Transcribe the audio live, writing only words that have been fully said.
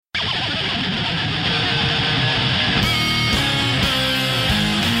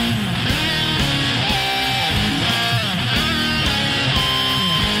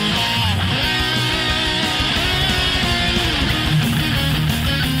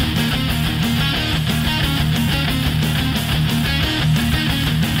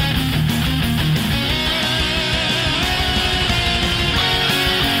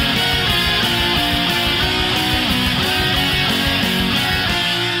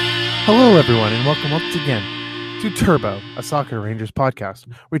Hello, everyone, and welcome once again to Turbo, a Soccer Rangers podcast.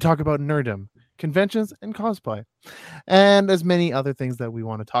 Where we talk about nerddom, conventions, and cosplay, and as many other things that we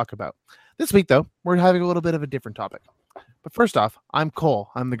want to talk about. This week, though, we're having a little bit of a different topic. But first off, I'm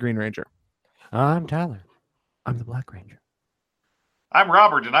Cole. I'm the Green Ranger. I'm Tyler. I'm the Black Ranger. I'm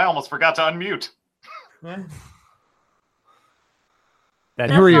Robert, and I almost forgot to unmute. That's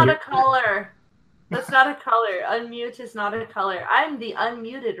not a color. That's not a color. Unmute is not a color. I'm the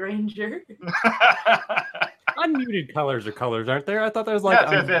unmuted ranger. Unmuted colors are colors, aren't there? I thought there was like...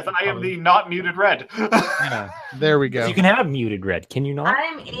 Yes. I am the not muted red. Yeah. There we go. You can have muted red, can you not?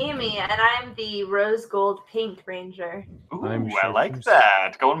 I'm Amy, and I'm the rose gold pink ranger. Ooh, sure I like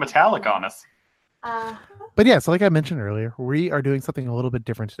that. Going metallic on us. But yeah, so like I mentioned earlier, we are doing something a little bit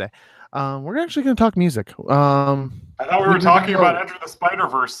different today. We're actually going to talk music. I thought we were talking about Enter the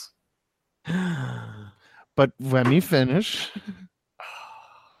Spider-Verse. But let me finish.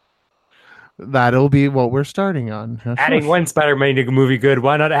 That'll be what we're starting on. Adding one Spider-Man to a movie good.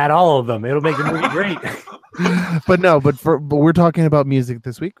 Why not add all of them? It'll make the movie great. but we're talking about music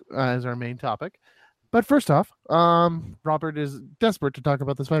this week as our main topic. But first off, Robert is desperate to talk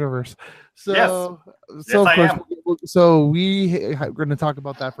about the Spider-Verse. So we're going to talk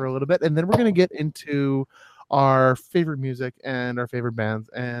about that for a little bit, and then we're going to get into our favorite music and our favorite bands,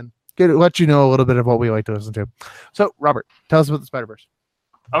 and let you know a little bit of what we like to listen to. So, Robert, tell us about the Spider-Verse.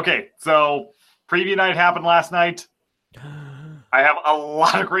 Okay, so preview night happened last night. I have a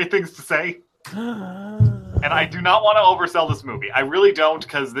lot of great things to say, and I do not want to oversell this movie. I really don't,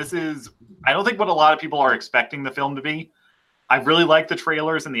 because I don't think what a lot of people are expecting the film to be. I really like the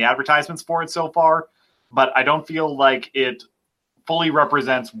trailers and the advertisements for it so far, but I don't feel like it fully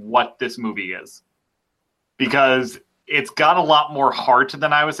represents what this movie is, because it's got a lot more heart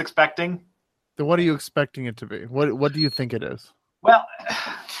than I was expecting. So what are you expecting it to be? What do you think it is? Well,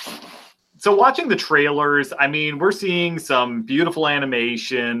 so watching the trailers, I mean, we're seeing some beautiful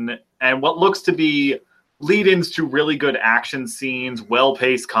animation and what looks to be lead-ins to really good action scenes,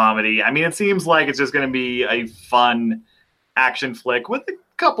 well-paced comedy. I mean, it seems like it's just going to be a fun action flick with a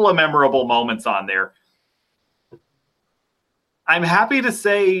couple of memorable moments on there. I'm happy to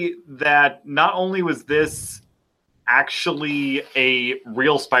say that not only was this actually a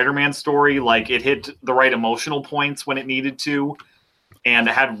real Spider-Man story, like it hit the right emotional points when it needed to, and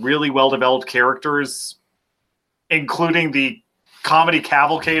it had really well-developed characters, including the comedy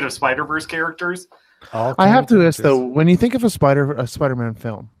cavalcade of Spider-Verse characters. I have to ask though, when you think of a Spider-Man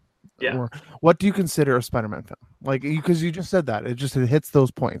film, yeah, what do you consider a Spider-Man film? Like, because you just said that it hits those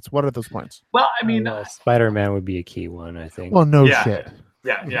points. What are those points? Well, I mean, Spider-Man would be a key one, I think. Well, shit.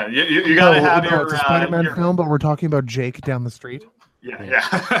 Yeah. You gotta have it's a Spider-Man film, but we're talking about Jake down the street. Yeah.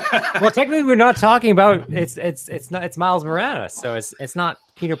 Well, technically, we're not talking about it's Miles Morales, so it's not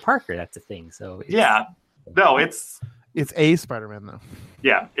Peter Parker. That's the thing. So It's a Spider-Man though.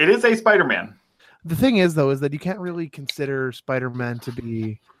 Yeah, it is a Spider-Man. The thing is, though, is that you can't really consider Spider-Man to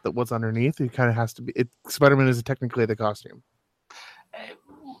be what's underneath. It kind of has to be. Spider-Man is technically the costume.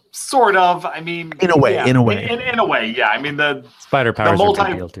 Sort of. I mean, in a way. Yeah. I mean, the spider powers are a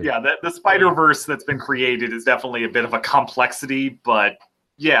big deal too. Yeah, the Spider-Verse that's been created is definitely a bit of a complexity, but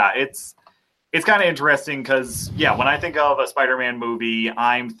yeah, it's kind of interesting because when I think of a Spider-Man movie,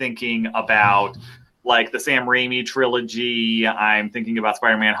 I'm thinking about like the Sam Raimi trilogy. I'm thinking about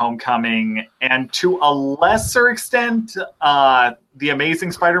Spider-Man: Homecoming, and to a lesser extent, the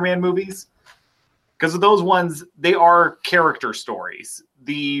Amazing Spider-Man movies. Because of those ones, they are character stories.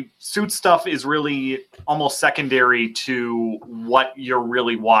 The suit stuff is really almost secondary to what you're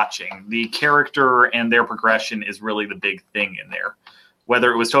really watching. The character and their progression is really the big thing in there.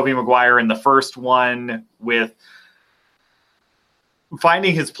 Whether it was Tobey Maguire in the first one with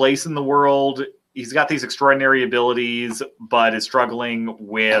finding his place in the world, he's got these extraordinary abilities, but is struggling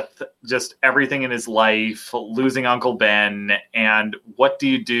with just everything in his life, losing Uncle Ben, and what do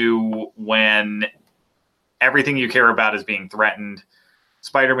you do when everything you care about is being threatened?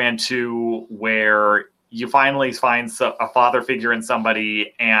 Spider-Man 2, where you finally find a father figure in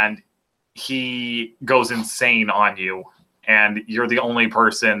somebody and he goes insane on you, and you're the only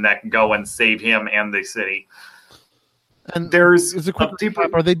person that can go and save him and the city. And there's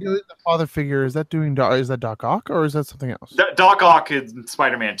are they doing the father figure? Is that Doc Ock or is that something else? Doc Ock in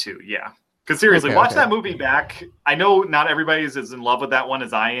Spider-Man 2, yeah. Because seriously, watch that movie back. I know not everybody is as in love with that one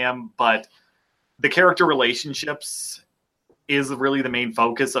as I am, but the character relationships is really the main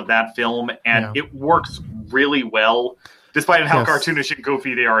focus of that film, and it works really well, despite how cartoonish and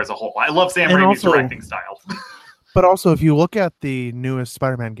goofy they are as a whole. I love Sam Raimi's directing style. But also, if you look at the newest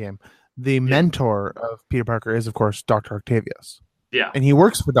Spider-Man game, the mentor of Peter Parker is, of course, Dr. Octavius. Yeah. And he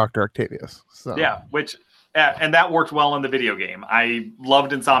works for Dr. Octavius. So Yeah, which and that worked well in the video game. I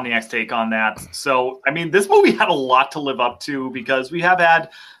loved Insomniac's take on that. So, I mean, this movie had a lot to live up to because we have had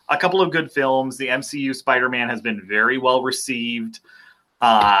a couple of good films. The MCU Spider-Man has been very well received.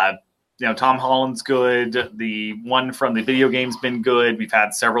 Tom Holland's good. The one from the video game's been good. We've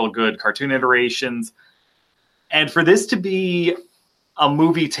had several good cartoon iterations. And for this to be a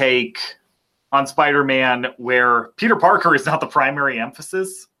movie take on Spider-Man where Peter Parker is not the primary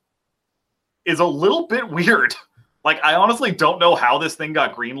emphasis is a little bit weird. Like, I honestly don't know how this thing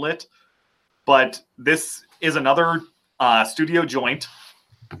got greenlit, but this is another studio joint.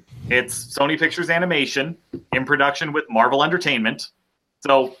 It's Sony Pictures Animation in production with Marvel Entertainment.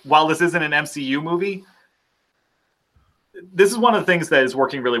 So while this isn't an MCU movie, this is one of the things that is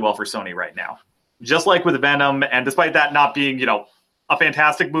working really well for Sony right now. Just like with Venom, and despite that not being, a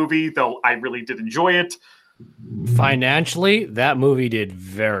fantastic movie, though I really did enjoy it. Financially, that movie did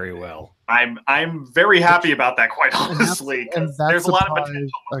very well. I'm very happy about that, quite honestly. And there's a lot of potential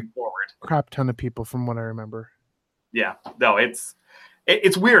moving forward. Crap ton of people from what I remember. Yeah, no, it's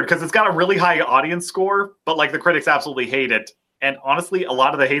weird because it's got a really high audience score, but like the critics absolutely hate it. And honestly, a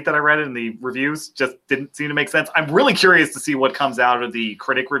lot of the hate that I read in the reviews just didn't seem to make sense. I'm really curious to see what comes out of the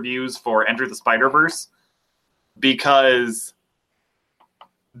critic reviews for Enter the Spider-Verse, because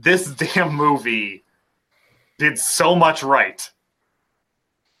this damn movie did so much right.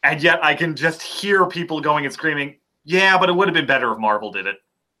 And yet I can just hear people going and screaming, yeah, but it would have been better if Marvel did it.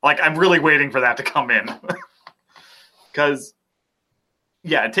 Like, I'm really waiting for that to come in. Because,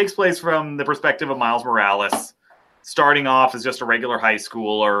 yeah, it takes place from the perspective of Miles Morales, starting off as just a regular high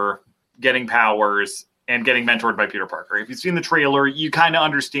schooler, getting powers, and getting mentored by Peter Parker. If you've seen the trailer, you kind of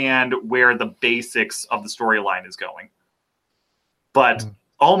understand where the basics of the storyline is going. But,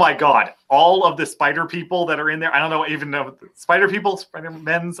 oh my god, all of the spider people that are in there, I don't even know, spider people,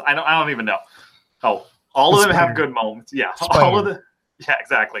 Spider-Men's, I don't even know. Oh, all of them have good moments. Yeah, all of the... Yeah,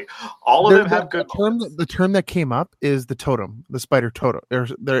 exactly. All of them have good moments. The term that came up is the totem, the spider totem.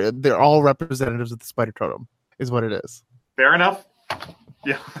 They're all representatives of the spider totem, is what it is. Fair enough.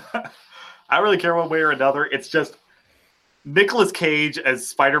 Yeah. I don't really care one way or another. It's just Nicolas Cage as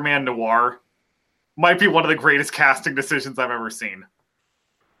Spider-Man Noir might be one of the greatest casting decisions I've ever seen.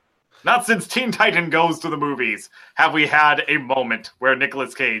 Not since Teen Titan Goes to the movies have we had a moment where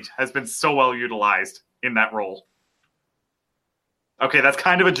Nicolas Cage has been so well utilized in that role. Okay, that's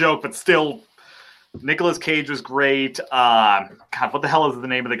kind of a joke, but still, Nicolas Cage was great. God, what the hell is the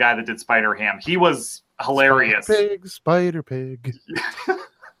name of the guy that did Spider-Ham? He was hilarious. Spider Pig.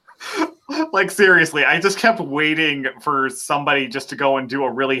 Like, seriously, I just kept waiting for somebody just to go and do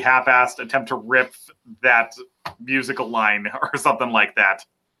a really half-assed attempt to rip that musical line or something like that.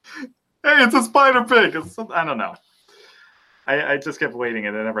 Hey, it's a Spider Pig! I don't know. I just kept waiting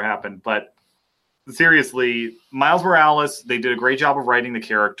and it never happened, but seriously, Miles Morales, they did a great job of writing the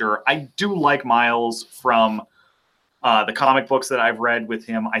character. I do like Miles from the comic books that I've read with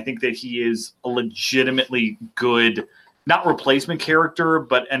him. I think that he is a legitimately good, not replacement character,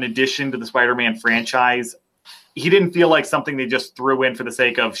 but an addition to the Spider-Man franchise. He didn't feel like something they just threw in for the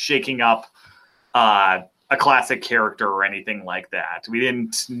sake of shaking up a classic character or anything like that. We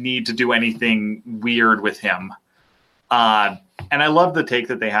didn't need to do anything weird with him. And I love the take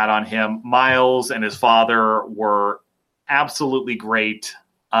that they had on him. Miles and his father were absolutely great.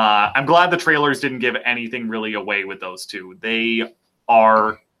 I'm glad the trailers didn't give anything really away with those two. They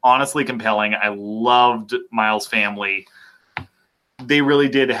are honestly compelling. I loved Miles' family. They really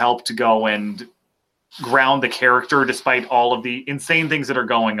did help to go and ground the character despite all of the insane things that are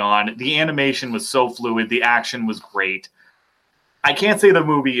going on. The animation was so fluid. The action was great. I can't say the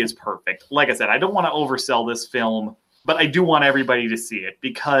movie is perfect. Like I said, I don't want to oversell this film, but I do want everybody to see it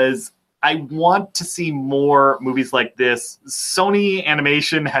because I want to see more movies like this. Sony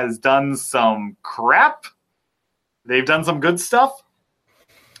Animation has done some crap. They've done some good stuff.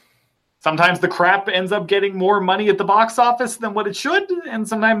 Sometimes the crap ends up getting more money at the box office than what it should, and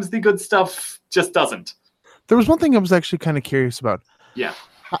sometimes the good stuff just doesn't. There was one thing I was actually kind of curious about. Yeah.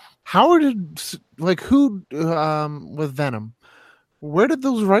 With Venom, where did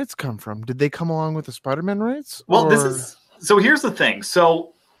those rights come from? Did they come along with the Spider-Man rights? Well, here's the thing.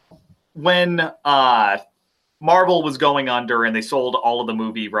 So when Marvel was going under and they sold all of the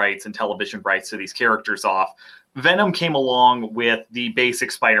movie rights and television rights to these characters off, Venom came along with the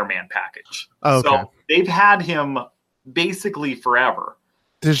basic Spider-Man package. Oh, okay. So they've had him basically forever.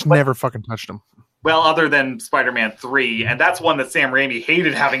 They just never fucking touched him. Well, other than Spider-Man 3, and that's one that Sam Raimi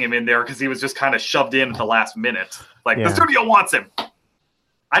hated having him in there because he was just kind of shoved in at the last minute. Like, The studio wants him.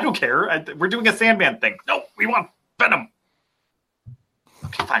 I don't care. We're doing a Sandman thing. No, we want Venom.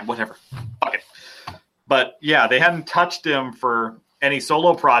 fine, whatever. Fuck it. But yeah, they hadn't touched him for any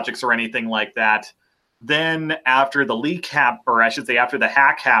solo projects or anything like that. Then after the after the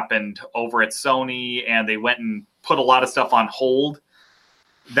hack happened over at Sony and they went and put a lot of stuff on hold,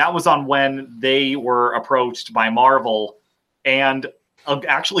 that was on when they were approached by Marvel and an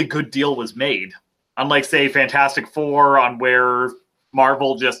actually good deal was made. Unlike, say, Fantastic Four, on where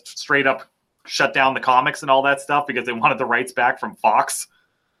Marvel just straight up shut down the comics and all that stuff because they wanted the rights back from Fox,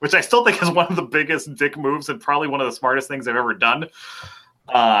 which I still think is one of the biggest dick moves and probably one of the smartest things I've ever done.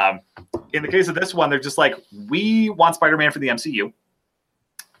 In the case of this one, they're just like, we want Spider-Man for the MCU.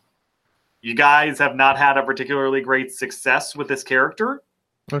 You guys have not had a particularly great success with this character.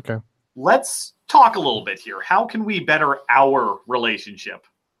 Okay. Let's talk a little bit here. How can we better our relationship?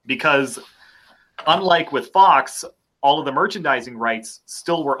 Because unlike with Fox, all of the merchandising rights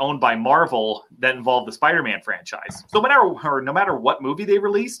still were owned by Marvel that involved the Spider-Man franchise. So no matter what movie they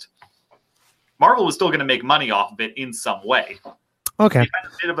released, Marvel was still going to make money off of it in some way. Okay. They had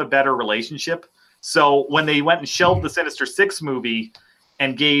a bit of a better relationship. So when they went and shelved the Sinister Six movie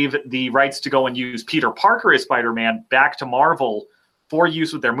and gave the rights to go and use Peter Parker as Spider-Man back to Marvel for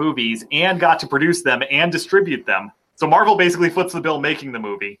use with their movies and got to produce them and distribute them. So Marvel basically foots the bill making the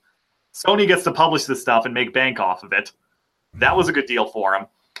movie. Sony gets to publish this stuff and make bank off of it. That was a good deal for them.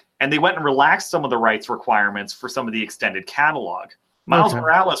 And they went and relaxed some of the rights requirements for some of the extended catalog. Miles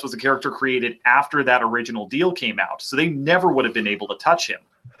Morales was a character created after that original deal came out, so they never would have been able to touch him.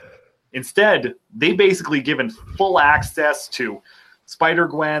 Instead, they basically given full access to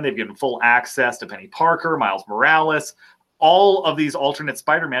Spider-Gwen, they've given full access to Penny Parker, Miles Morales, all of these alternate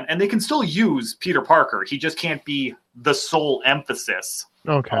Spider-Man, and they can still use Peter Parker. He just can't be the sole emphasis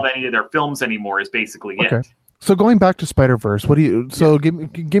of any of their films anymore, is basically it. So going back to Spider-Verse, what do you? So give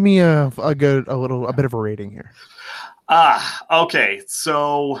me a bit of a rating here. Okay.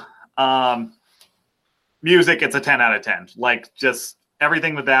 So music, it's a 10 out of 10. Like, just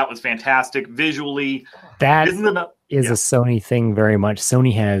everything with that was fantastic visually. That is a Sony thing very much.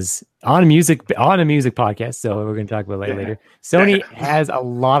 Sony has on a music podcast, so we're going to talk about that later. Sony has a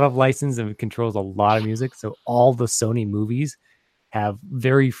lot of license and controls a lot of music. So all the Sony movies have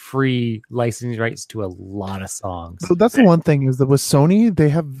very free licensing rights to a lot of songs. So that's the one thing is that with Sony, they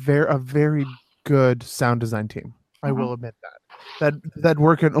have a very good sound design team. I will admit that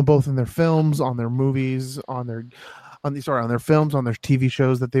work both in their films, on their movies, on their films, on their TV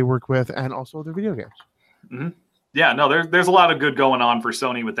shows that they work with, and also their video games. Mm-hmm. Yeah, no, there's a lot of good going on for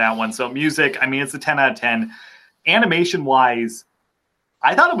Sony with that one. So music, I mean, it's a 10 out of 10. Animation wise,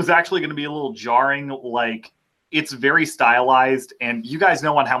 I thought it was actually going to be a little jarring. Like, it's very stylized, and you guys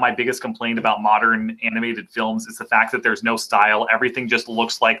know on how my biggest complaint about modern animated films is the fact that there's no style. Everything just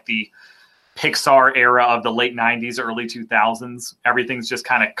looks like the Pixar era of the late 90s, early 2000s. Everything's just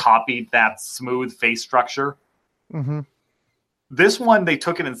kind of copied that smooth face structure. Mm-hmm. This one, they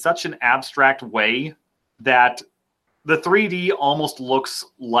took it in such an abstract way that the 3D almost looks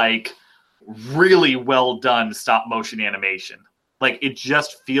like really well done stop motion animation. Like, it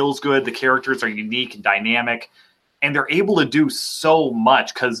just feels good. The characters are unique and dynamic, and they're able to do so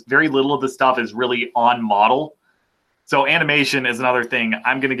much because very little of the stuff is really on model. So animation is another thing.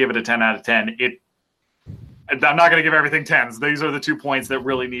 I'm going to give it a 10 out of 10. I'm not going to give everything 10s. These are the 2 points that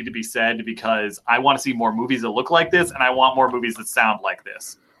really need to be said because I want to see more movies that look like this, and I want more movies that sound like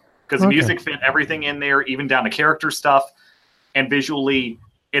this. Because the music fit everything in there, even down to character stuff, and visually,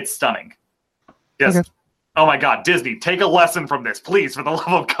 it's stunning. Yes. Okay. Oh my God, Disney, take a lesson from this, please, for the love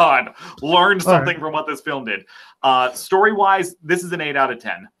of God. Learn something from what this film did. Story-wise, this is an 8 out of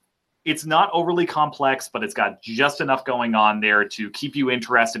 10. It's not overly complex, but it's got just enough going on there to keep you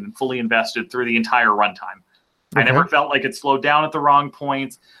interested and fully invested through the entire runtime. I never felt like it slowed down at the wrong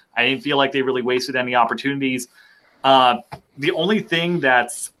points. I didn't feel like they really wasted any opportunities. The only thing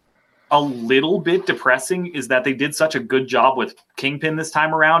that's a little bit depressing is that they did such a good job with Kingpin this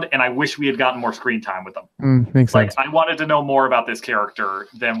time around, and I wish we had gotten more screen time with him. Makes sense. I wanted to know more about this character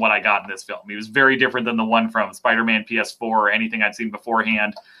than what I got in this film. He was very different than the one from Spider-Man PS4 or anything I'd seen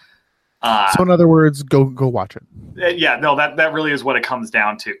beforehand. So in other words, go watch it. Yeah, no, that really is what it comes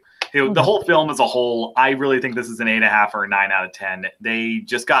down to. The whole film as a whole, I really think this is an 8.5 or a 9 out of 10. They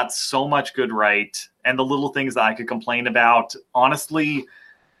just got so much good right, and the little things that I could complain about, honestly,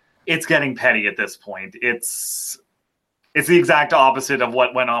 it's getting petty at this point. It's the exact opposite of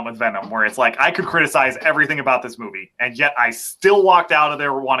what went on with Venom, where it's like I could criticize everything about this movie, and yet I still walked out of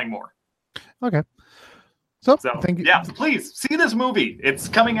there wanting more. Okay. So thank you. Yeah, please see this movie. It's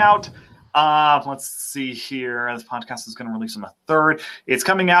coming out Let's see here. This podcast is going to release on the 3rd. It's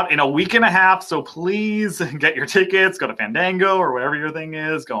coming out in a week and a half, so please get your tickets. Go to Fandango or whatever your thing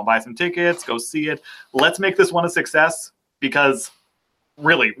is. Go and buy some tickets. Go see it. Let's make this one a success because,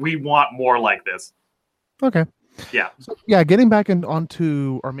 really, we want more like this. Okay. Yeah. So, yeah, getting back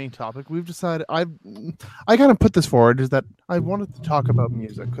onto our main topic, we've decided I kind of put this forward is that I wanted to talk about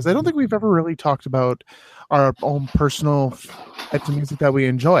music because I don't think we've ever really talked about our own personal types of music that we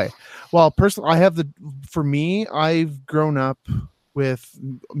enjoy. Well, personally, for me, I've grown up with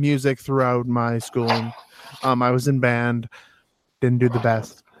music throughout my schooling. I was in band, didn't do the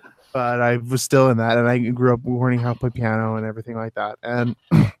best, but I was still in that, and I grew up learning how to play piano and everything like that. And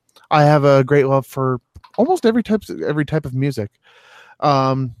I have a great love for almost every type of music.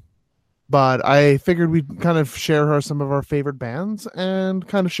 But I figured we'd kind of share some of our favorite bands and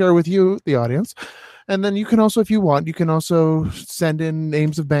kind of share with you, the audience. And then you can also, if you want, you can also send in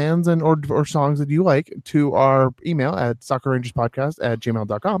names of bands and or songs that you like to our email at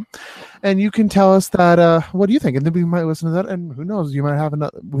soccerrangerspodcast@gmail.com. And you can tell us that, what do you think? And then we might listen to that. And who knows, we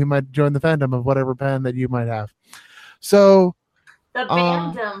might join the fandom of whatever band that you might have. So the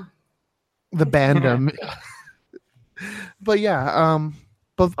fandom. The bandom. But yeah,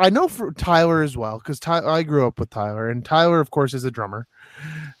 but I know for Tyler as well, because I grew up with Tyler, and Tyler, of course, is a drummer.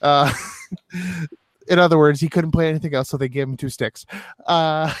 In other words, he couldn't play anything else, so they gave him 2 sticks.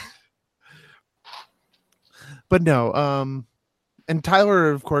 But no, and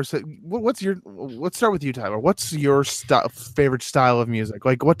Tyler, of course, let's start with you, Tyler. What's your favorite style of music?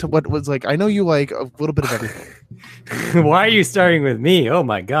 Like what was like? I know you like a little bit of everything. Why are you starting with me? Oh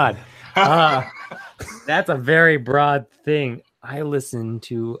my God. That's a very broad thing. I listen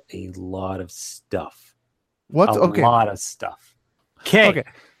to a lot of stuff. Okay. A lot of stuff. Okay.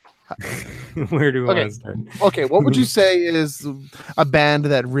 Where do I start? Okay, what would you say is a band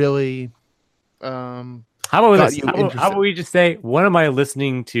that really how about this? How about we just say, what am I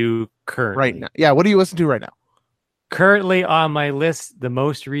listening to currently? Right now. Yeah, what do you listen to right now? Currently on my list, the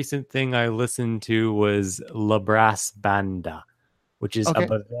most recent thing I listened to was La Brass Banda, which is a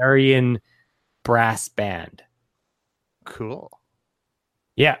Bavarian brass band. Cool.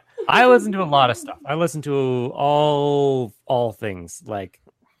 Yeah, I listen to a lot of stuff. I listen to all things. Like,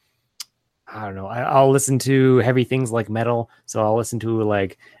 I don't know. I'll listen to heavy things like metal. So I'll listen to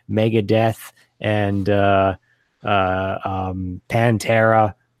like Megadeth and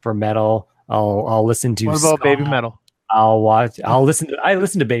Pantera for metal. I'll listen to. What about Baby Metal? I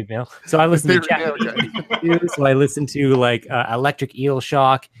listen to Baby Metal. So I listen to Japanese. So I listen to like Electric Eel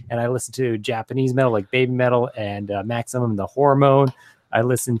Shock, and I listen to Japanese metal like Baby Metal and Maximum the Hormone. I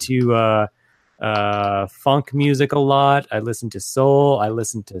listen to funk music a lot. I listen to soul. I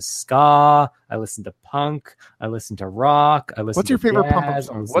listen to ska. I listen to punk. I listen to rock. I listen. What's your favorite pump up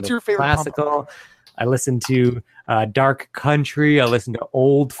song? What's your favorite classical? I listen to dark country. I listen to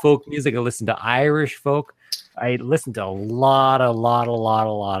old folk music. I listen to Irish folk. I listen to a lot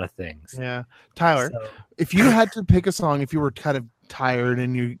of things. Yeah, Tyler, if you had to pick a song, if you were kind of tired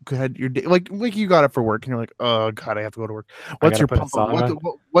and you had your day, like you got up for work and you're like, oh God, I have to go to work. What's your pump up?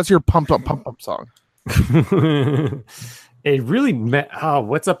 What's your pump up song? It really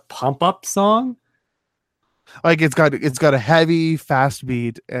what's a pump up song? Like it's got a heavy, fast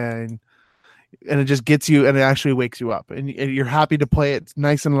beat and it just gets you, and it actually wakes you up, and you're happy to play it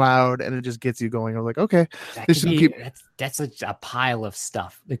nice and loud, and it just gets you going. I'm like, okay, that's a pile of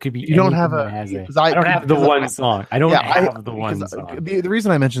stuff. It could be. You don't have I don't have the one song. I don't have the one song. The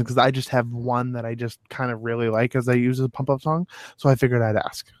reason I mentioned is because I just have one that I just kind of really like as I use as a pump up song, so I figured I'd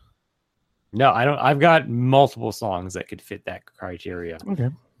ask. No, I don't. I've got multiple songs that could fit that criteria.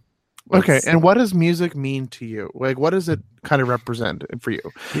 Okay, and what does music mean to you? Like, what does it kind of represent for you?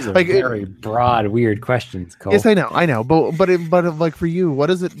 These are very broad, weird questions, Cole. Yes, I know, but like for you, what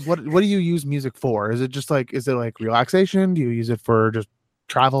is it? What do you use music for? Is it like relaxation? Do you use it for just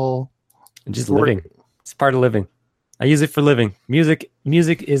travel? Just living. It's part of living. I use it for living. Music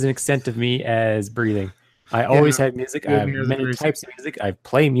is an extent of me as breathing. I always have music. I have many types of music. I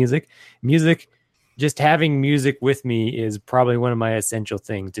play music. Just having music with me is probably one of my essential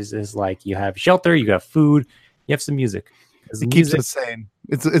things. Is like you have shelter, you have food, you have some music. It keeps us sane.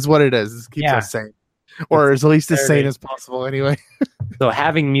 It's what it is. It keeps us sane, or at least as sane as possible. Anyway. So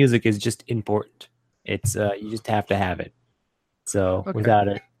having music is just important. It's you just have to have it. So without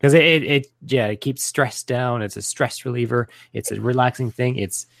it, because it keeps stress down. It's a stress reliever. It's a relaxing thing.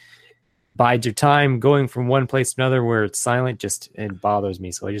 It's bides your time going from one place to another where it's silent. It bothers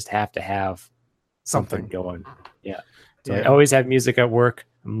me. So I just have to have something going. So I always have music at work.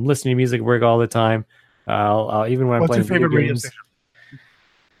 I'm listening to music at work all the time. I'll even when I'm playing video games.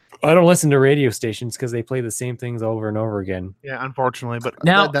 I don't listen to radio stations because they play the same things over and over again. Yeah, unfortunately. But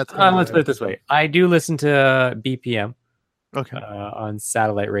now, that's let's put it this way. I do listen to BPM on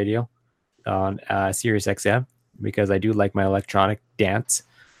satellite radio on Sirius XM because I do like my electronic dance.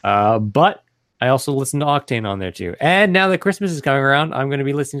 But I also listen to Octane on there too. And now that Christmas is coming around, I'm going to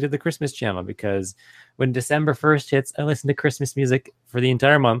be listening to the Christmas channel because when December 1st hits, I listen to Christmas music for the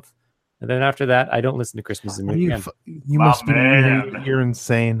entire month. And then after that, I don't listen to Christmas music again. You must be, you're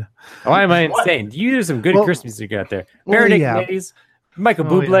insane. Why am I insane? You do some good Christmas music out there. Paradise Ladies, Michael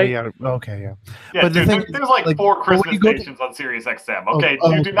Bublé. Okay, yeah. Yeah, but dude, there's like 4 Christmas stations on Sirius XM. Okay,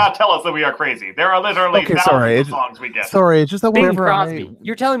 you do not tell us that we are crazy. There are literally thousands of songs we get. Sorry, it's just that Bing Crosby.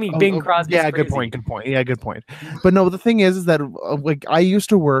 You're telling me Bing Crosby? Yeah, good point. Yeah, good point. But no, the thing is that like I used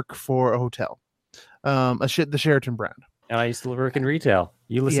to work for a hotel, the Sheraton brand. And I used to work in retail.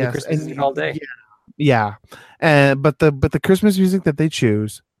 You listen to Christmas music all day. Yeah. But the Christmas music that they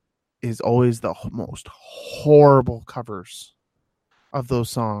choose is always the most horrible covers of those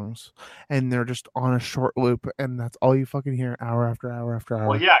songs, and they're just on a short loop, and that's all you fucking hear hour after hour after hour.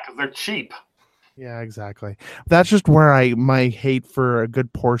 Well, yeah, because they're cheap. Yeah, exactly. That's just where my hate for a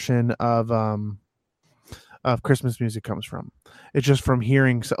good portion of Christmas music comes from. It's just from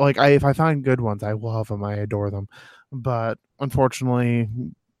hearing, if I find good ones, I love them, I adore them. But unfortunately,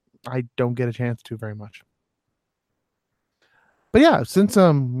 I don't get a chance to very much. But yeah, since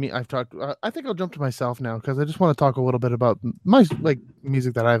I've talked, I think I'll jump to myself now because I just want to talk a little bit about my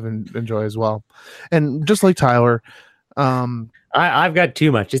music that I've enjoy as well. And just like Tyler, I've got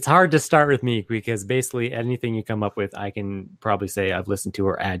too much. It's hard to start with me because basically anything you come up with, I can probably say I've listened to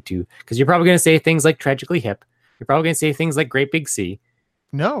or add to. Because you're probably going to say things like Tragically Hip. You're probably going to say things like Great Big Sea.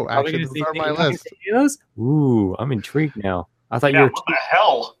 No, actually, those are my list. Those? Ooh, I'm intrigued now. I thought you were. What the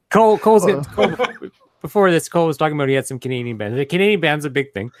hell? Cole's before this, Cole was talking about he had some Canadian bands. The Canadian band's a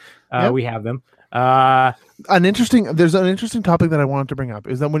big thing. We have them. There's an interesting topic that I wanted to bring up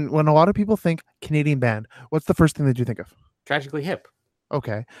is that when a lot of people think Canadian band, what's the first thing that you think of? Tragically Hip.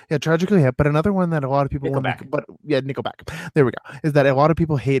 Okay. Yeah, Tragically Hip. But another one that a lot of people Nickelback. There we go. Is that a lot of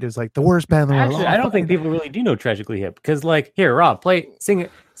people hate is like the worst band in the world. Actually, I don't think people really do know Tragically Hip. Because here, Rob, sing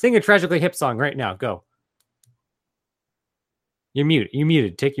a Tragically Hip song right now. Go. You're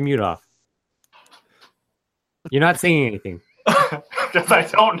muted. Take your mute off. You're not singing anything. Because I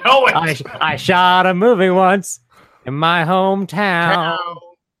don't know it. I shot a movie once in my hometown.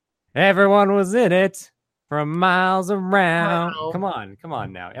 Everyone was in it from miles around. Come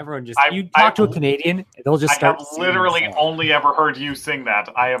on now. Everyone talk to a Canadian, they'll just start. I have literally only ever heard you sing that.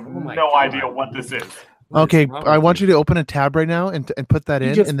 I have no idea what this is. Okay, I want you to open a tab right now and put that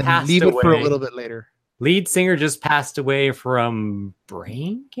in and then leave it for a little bit later. Lead singer just passed away from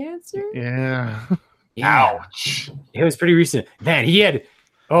brain cancer? Yeah. Ouch. It was pretty recent. Man, he had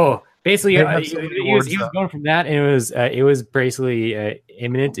basically he was going from that, and it was basically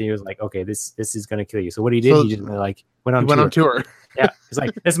imminent. And he was like, okay, this is gonna kill you. So what he did, he just went on tour. Yeah, he's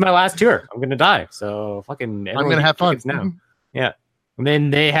like, this is my last tour. I'm gonna die. So fucking I'm gonna have fun now. Yeah. And then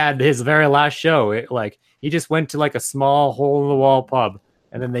they had his very last show. He just went to a small hole in the wall pub,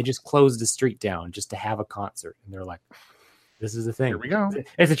 and then they just closed the street down just to have a concert. And they're like, this is the thing. Here we go.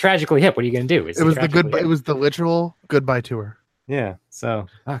 It's a Tragically Hip. What are you going to do? It was the literal goodbye tour. Yeah. So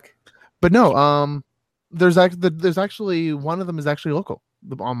fuck. But no, there's actually one of them is actually local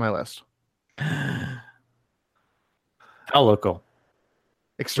on my list. How local?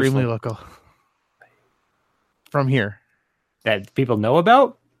 Extremely local. From here. That people know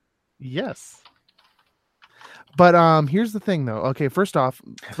about? Yes. But here's the thing though. Okay, first off,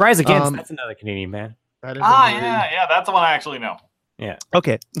 Rise Against, that's another Canadian band. That is yeah, that's the one I actually know. Yeah.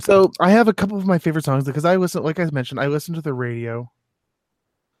 Okay, so I have a couple of my favorite songs because I listen to the radio,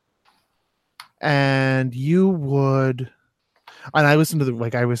 and I listen to the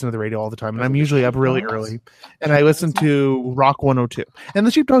radio all the time, and I'm usually up really early, and I listen to Rock 102 and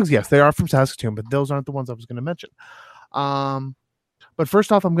the Sheepdogs. Yes, they are from Saskatoon, but those aren't the ones I was going to mention. But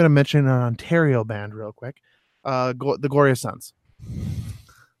first off, I'm going to mention an Ontario band real quick, the Glorious Sons.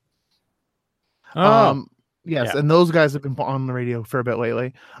 Yes, and those guys have been on the radio for a bit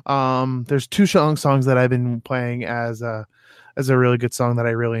lately. There's two songs that I've been playing as a really good song that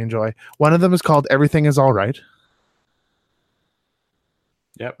I really enjoy. One of them is called Everything Is All Right.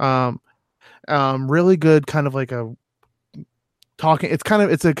 Yep. Really good, kind of like a talking. It's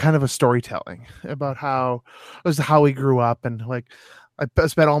a kind of a storytelling about how we grew up, and I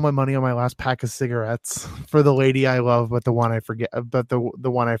spent all my money on my last pack of cigarettes for the lady I love, but the one I forget. But the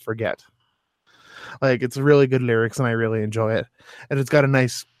one I forget. It's really good lyrics, and I really enjoy it, and it's got a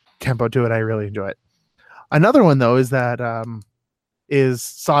nice tempo to it. I really enjoy it. Another one though is that is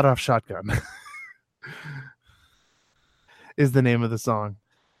Sawed Off Shotgun. Is the name of the song.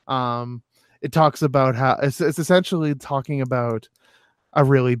 It talks about how it's essentially talking about a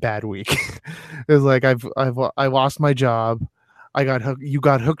really bad week. It's like I lost my job. You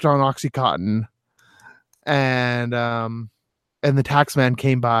got hooked on Oxycontin, and the tax man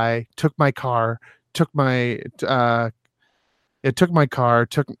came by, took my car,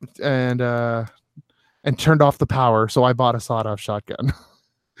 and turned off the power. So I bought a sawed-off shotgun.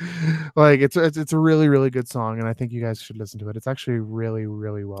 Like it's a really, really good song, and I think you guys should listen to it. It's actually really,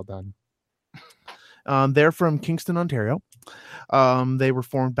 really well done. They're from Kingston, Ontario. They were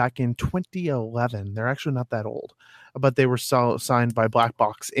formed back in 2011. They're actually not that old, but they were signed by Black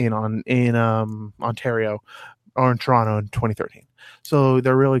Box in Ontario or in Toronto in 2013. So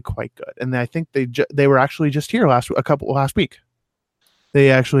they're really quite good. And I think they were actually just here last week.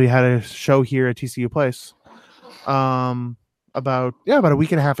 They actually had a show here at TCU Place, about a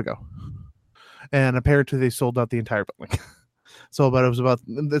week and a half ago, and apparently they sold out the entire building.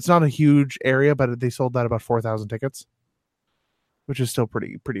 It's not a huge area, but they sold out about 4,000 tickets, which is still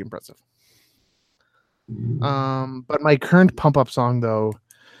pretty impressive. But my current pump up song though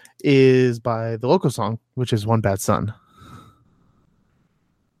is by the local song, which is One Bad Son.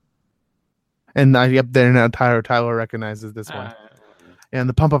 And there now Tyler recognizes this one. And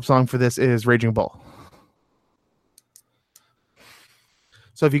the pump up song for this is Raging Bull.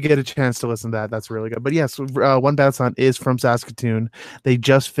 So if you get a chance to listen to that, that's really good. But yes, One Bad Son is from Saskatoon. They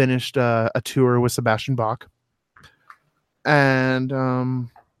just finished a tour with Sebastian Bach. And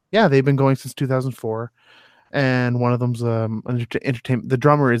they've been going since 2004. And one of them's entertainment. The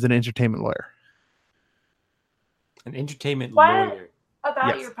drummer is an entertainment lawyer. An entertainment lawyer. What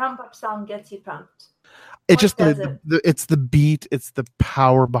about your pump up song gets you pumped? It's just it's the beat, it's the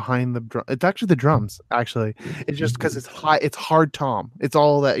power behind the drum. It's actually the drums. Actually, it's just because it's high. It's hard tom. It's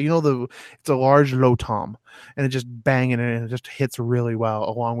all that it's a large low tom, and it just banging it, and it just hits really well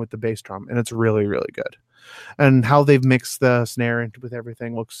along with the bass drum, and it's really, really good. And how they've mixed the snare with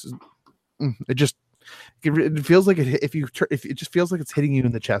everything looks. It feels like it just feels like it's hitting you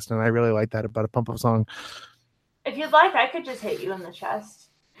in the chest, and I really like that about a pump up song. If you'd like, I could just hit you in the chest.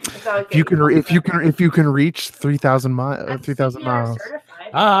 If you can reach 3,000 miles, 3,000 miles.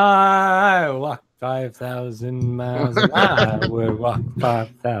 I walk 5,000 miles. And I would walk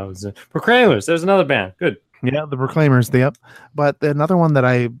 5,000. Proclaimers. There's another band. Good. Yeah, the Proclaimers. Yep. But another one that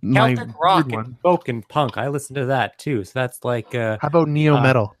Celtic rock and folk and punk. I listen to that too. So that's like. How about neo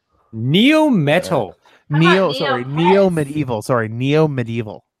metal? Neo metal. Neo medieval. Sorry, neo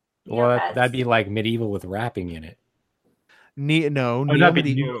medieval. Well, that'd be like medieval with rapping in it. Neo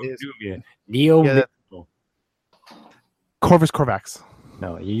medieval is neo medieval. Corvus Corvax.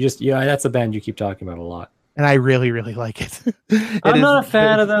 No, that's a band you keep talking about a lot, and I really, really like it. I'm not a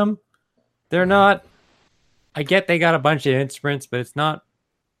fan of them. They're not. I get they got a bunch of instruments, but it's not.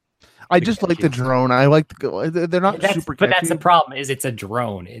 I just like the drone. I like they're not super. But that's the problem. Is it's a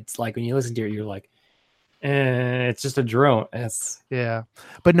drone. It's like when you listen to it, you're like. It's just a drone. Yeah,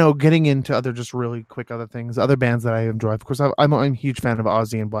 but no. Getting into other things, other bands that I enjoy. Of course, I'm a huge fan of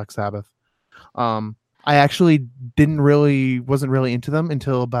Ozzy and Black Sabbath. I actually wasn't really into them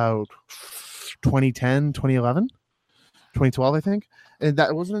until about 2010, 2011, 2012, I think. And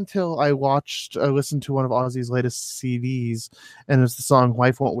that wasn't until I listened to one of Ozzy's latest CDs, and it's the song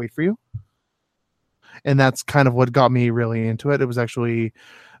 "Life Won't Wait for You," and that's kind of what got me really into it. It was actually.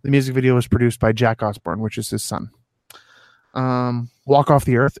 The music video was produced by Jack Osbourne, which is his son. Walk Off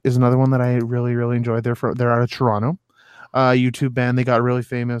the Earth is another one that I really, really enjoyed. They're out of Toronto. YouTube band. They got really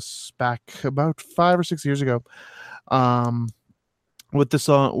famous back about 5 or 6 years ago with the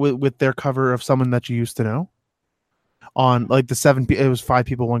song with their cover of Someone That You Used to Know on like it was 5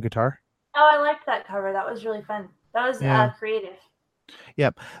 people, 1 guitar. Oh, I liked that cover. That was really fun. That was creative.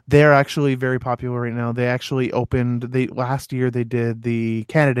 Yep, they're actually very popular right now. They actually last year they did the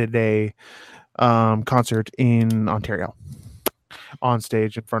Canada Day concert in Ontario on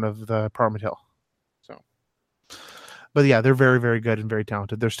stage in front of the Parliament Hill. So, but yeah, they're very, very good and very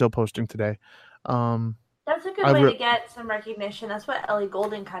talented. They're still posting today. That's a good way to get some recognition. That's what Ellie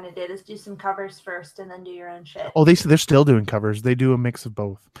Goulding kind of did: is do some covers first and then do your own shit. Oh, they're still doing covers. They do a mix of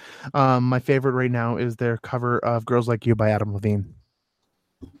both. My favorite right now is their cover of "Girls Like You" by Adam Levine.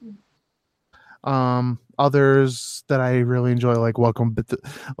 Others that I really enjoy, like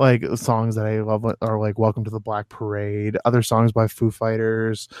songs that I love are like "Welcome to the Black Parade." Other songs by Foo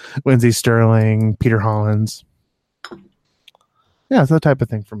Fighters, Lindsey Sterling, Peter Hollins. Yeah, it's that type of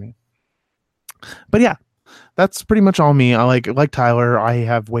thing for me. But yeah, that's pretty much all me. I like Tyler. I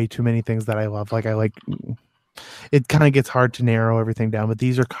have way too many things that I love. Like I like it kind of gets hard to narrow everything down. But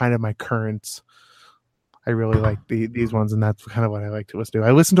these are kind of my currents. I really like these ones, and that's kind of what I like to listen to.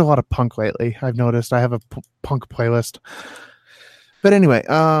 I listen to a lot of punk lately. I've noticed I have a punk playlist. But anyway,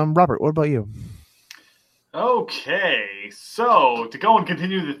 Robert, what about you? Okay, so to go and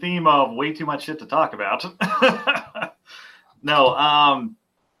continue the theme of way too much shit to talk about. No,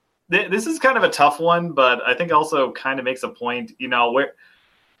 this is kind of a tough one, but I think also kind of makes a point. You know,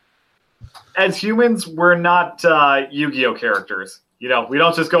 as humans, we're not Yu-Gi-Oh characters. You know, we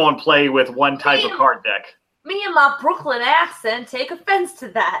don't just go and play with one type of card deck. Me and my Brooklyn accent take offense to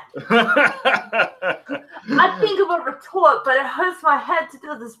that. I think of a retort, but it hurts my head to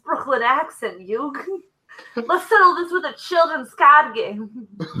do this Brooklyn accent, Yug. Let's settle this with a children's card game.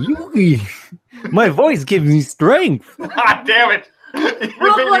 Yugi, my voice gives me strength. God damn it.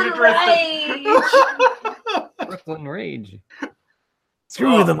 Brooklyn Rage. Brooklyn Rage.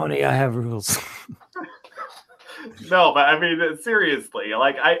 Screw the money, I have rules. No, but I mean, seriously,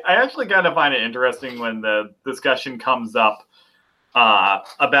 like I actually kind of find it interesting when the discussion comes up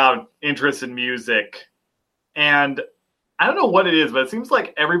about interest in music. And I don't know what it is, but it seems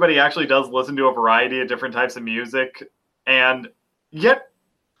like everybody actually does listen to a variety of different types of music. And yet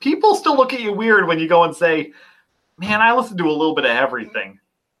people still look at you weird when you go and say, man, I listen to a little bit of everything.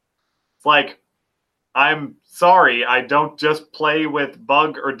 It's like, I'm sorry, I don't just play with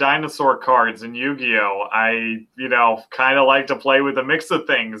bug or dinosaur cards in Yu-Gi-Oh! I, kind of like to play with a mix of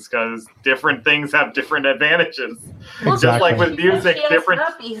things because different things have different advantages. Exactly. Just like with music, different...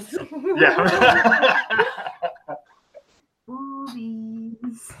 Yeah.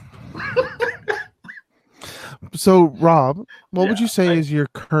 Boobies. So, Rob, what would you say is your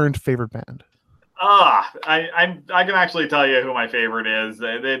current favorite band? I can actually tell you who my favorite is.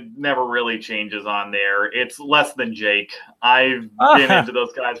 It never really changes on there. It's Less Than Jake. I've been into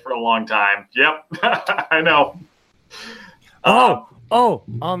those guys for a long time. Yep, I know.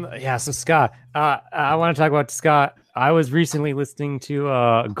 Yeah. So Scott, I want to talk about Scott. I was recently listening to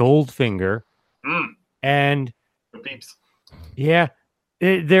Goldfinger, and The Peeps. Yeah,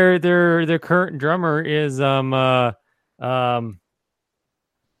 their current drummer is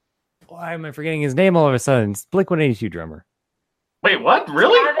why am I forgetting his name all of a sudden? It's Blink-182 drummer. Wait, what?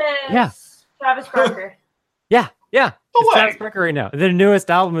 Really? Travis Barker. Yeah. No It's way. Travis Barker right now. Their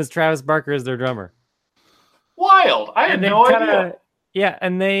newest album is Travis Barker as their drummer. Wild. I had no idea. Yeah,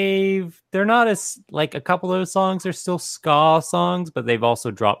 and they're not as, like, a couple of those songs are still ska songs, but they've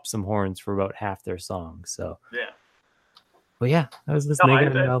also dropped some horns for about half their songs. So yeah. But yeah, I was listening to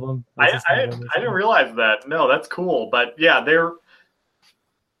the album. I didn't realize that. No, that's cool. But yeah,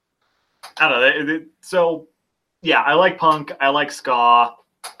 I don't know. So, yeah, I like punk. I like ska.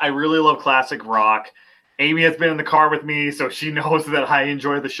 I really love classic rock. Amy has been in the car with me, so she knows that I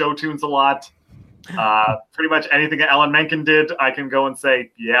enjoy the show tunes a lot. Pretty much anything that Alan Menken did, I can go and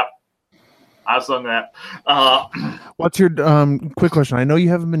say, yep, I sung that. What's your quick question? I know you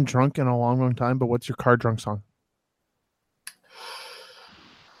haven't been drunk in a long time, but what's your car drunk song?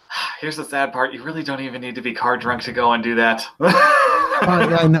 Here's the sad part. You really don't even need to be car drunk to go and do that.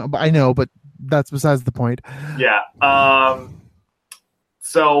 I know, but that's besides the point. Yeah.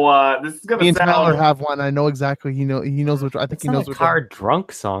 So this is gonna Me and sound... Tyler have one. I know exactly. He knows which. I think That's he knows not a which car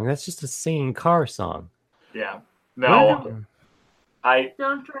drunk song. That's just a singing car song. Yeah. No.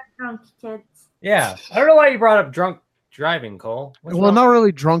 Don't drive drunk, kids. Yeah. I don't know why you brought up drunk driving, Cole. Not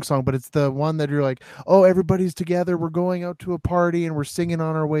really drunk song, but it's the one that you're like, oh, everybody's together. We're going out to a party and we're singing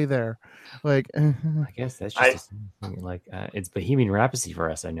on our way there. Like, I guess that's just like it's Bohemian Rhapsody for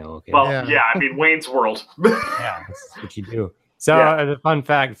us. I know. Okay. Well, yeah. I mean, Wayne's World. Yeah, that's what you do. So the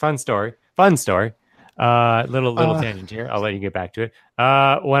fun story. Little tangent here. I'll let you get back to it.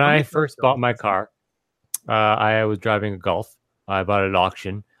 When I first bought my car, I was driving a Golf. I bought it at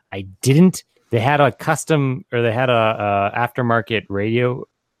auction. They had a custom, or they had a aftermarket radio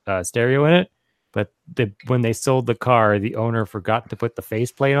stereo in it, but when they sold the car, the owner forgot to put the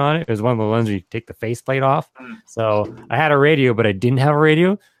faceplate on it. It was one of the ones where you take the faceplate off. So I had a radio, but I didn't have a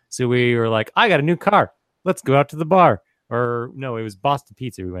radio. So we were like, I got a new car. Let's go out to the bar. Or no, it was Boston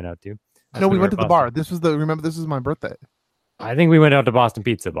Pizza we went out to. No, we went to the bar. This was my birthday. I think we went out to Boston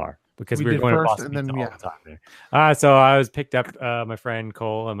Pizza Bar because we were going to Boston Pizza all the time there. So I was picked up my friend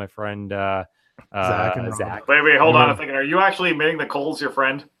Cole and my friend Zach. Wait, hold on a second. Are you actually admitting that Cole's your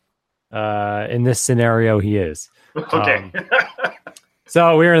friend? In this scenario, he is. Okay.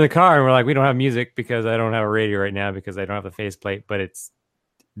 So we were in the car and we're like, we don't have music because I don't have a radio right now because I don't have the faceplate. But it's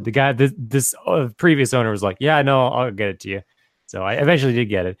the guy. This previous owner was like, yeah, no, I'll get it to you. So I eventually did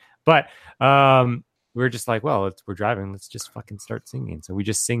get it. But we were just like, well, we're driving. Let's just fucking start singing. So we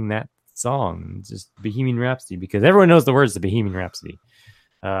just sing that song. It's just Bohemian Rhapsody because everyone knows the words to Bohemian Rhapsody.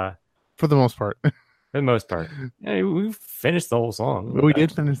 For the most part. For the most part. Yeah, we finished the whole song. We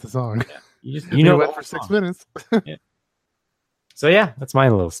did finish the song. You We know went for 6 minutes. Yeah. So yeah, that's my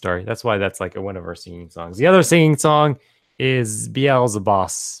little story. That's why that's like one of our singing songs. The other singing song is Beelzebub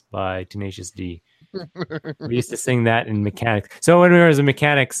by Tenacious D. We used to sing that in mechanics. So when we were in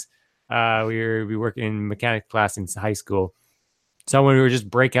mechanics, we working in mechanics class in high school. So when we would just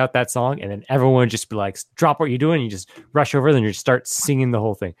break out that song, and then everyone would just be like, "Drop what you're doing!" You just rush over, then you just start singing the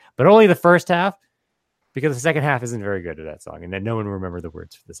whole thing, but only the first half, because the second half isn't very good at that song, and then no one will remember the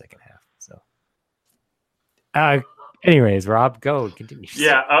words for the second half. So, anyways, Rob, go continue.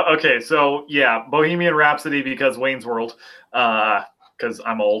 Yeah. Okay. So yeah, Bohemian Rhapsody because Wayne's World. Because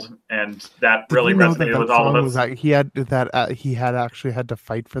I'm old, and that really resonated with all of us. He had actually had to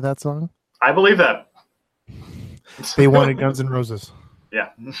fight for that song. I believe that. They wanted Guns N' Roses. Yeah.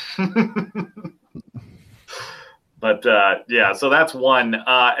 But yeah, so that's one.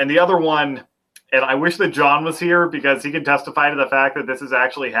 And the other one, and I wish that John was here because he can testify to the fact that this has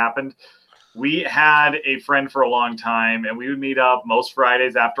actually happened. We had a friend for a long time, and we would meet up most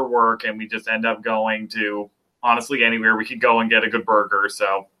Fridays after work, and we just end up going to honestly anywhere we could go and get a good burger.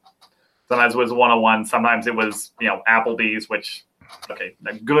 So sometimes it was 101, sometimes it was, Applebee's, which, okay,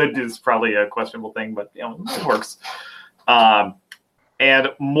 good is probably a questionable thing, but it works. And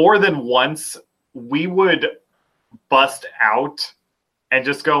more than once we would bust out and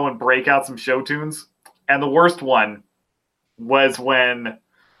just go and break out some show tunes. And the worst one was when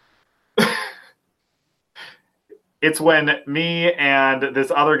it's when me and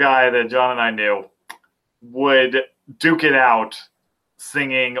this other guy that John and I knew would duke it out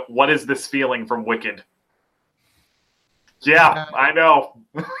singing "What Is This Feeling" from Wicked. Yeah, I know.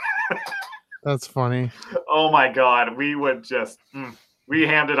 That's funny. Oh my God. We would just, we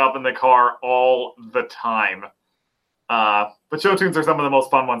hammed it up in the car all the time. But show tunes are some of the most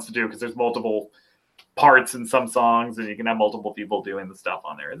fun ones to do because there's multiple parts in some songs and you can have multiple people doing the stuff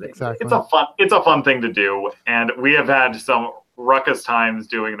on there. Exactly. It's a fun thing to do. And we have had some ruckus times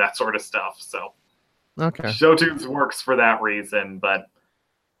doing that sort of stuff. So okay. Show tunes works for that reason. But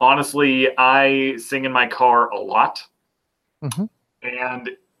honestly, I sing in my car a lot. Mm-hmm. And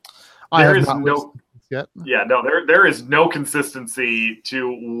there is no yet. Yeah, no, there is no consistency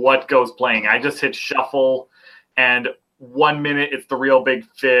to what goes playing. I just hit shuffle, and 1 minute it's the Real Big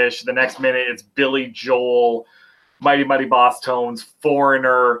Fish, the next minute it's Billy Joel, Mighty Mighty Boss Tones,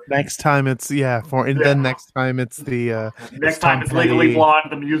 Foreigner. Next time it's then next time it's the next time it's Legally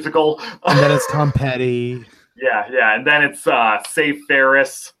Blonde the musical, and then it's Tom Petty. Yeah, and then it's Say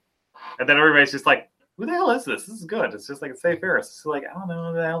Ferris, and then everybody's just like, who the hell is this? This is good. It's just like Say Ferris. It's like, I don't know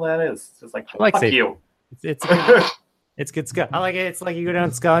who the hell that is. It's just like, I like fuck you. It's good ska. I like it. It's like you go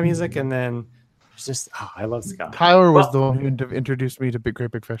down ska music and then it's just, I love ska. Tyler was the one who introduced me to Great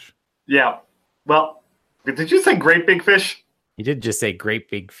Big Fish. Yeah. Well, did you say Great Big Fish? You did just say Great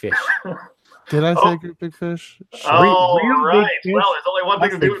Big Fish. Did I say Great Big Fish? Oh, right. Well, there's only one thing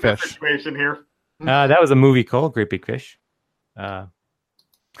to do with this situation here. That was a movie called Great Big Fish.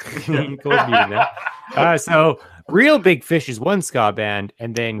 So Real Big Fish is one ska band,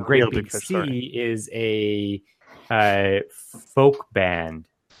 and then Great Big Sea is a folk band.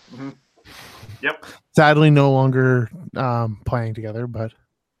 Mm-hmm. Yep. Sadly, no longer playing together, but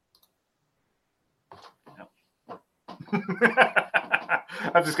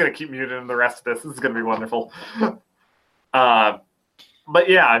I'm just gonna keep muting the rest of this. This is gonna be wonderful. But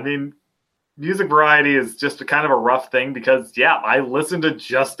yeah, I mean, music variety is just kind of a rough thing because, I listen to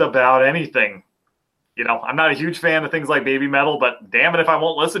just about anything. I'm not a huge fan of things like baby metal, but damn it if I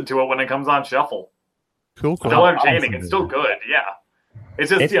won't listen to it when it comes on shuffle. Cool. It's still entertaining. It's still good. Yeah.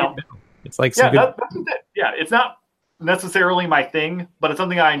 It's just, it's like that's it. Yeah, it's not necessarily my thing, but it's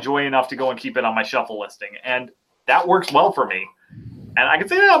something I enjoy enough to go and keep it on my shuffle listing. And that works well for me. And I can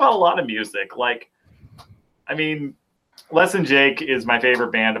say that about a lot of music. Like, I mean, Less Than Jake is my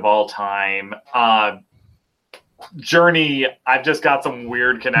favorite band of all time. Journey, I've just got some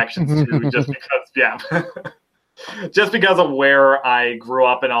weird connections to just because of where I grew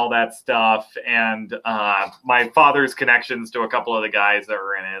up and all that stuff, and my father's connections to a couple of the guys that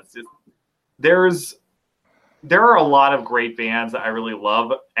were in it. There are a lot of great bands that I really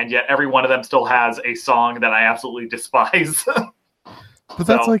love, and yet every one of them still has a song that I absolutely despise. But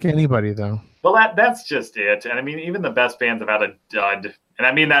that's like anybody, though. Well, that's just it. And I mean, even the best bands have had a dud. And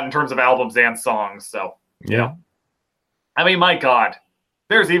I mean that in terms of albums and songs. So, yeah. I mean, my God,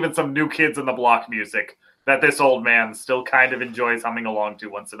 there's even some New Kids on the Block music that this old man still kind of enjoys humming along to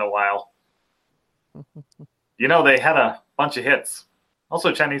once in a while. They had a bunch of hits.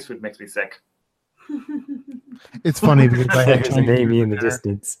 Also, Chinese food makes me sick. It's funny because I had There's an Amy in the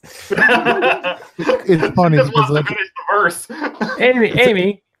distance. It's funny Just because wants to finish the verse.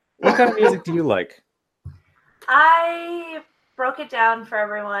 Amy, what kind of music do you like? I broke it down for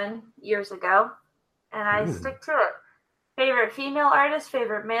everyone years ago, and I stick to it. Favorite female artist,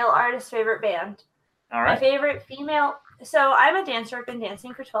 favorite male artist, favorite band. All right. My favorite female. So I'm a dancer. I've been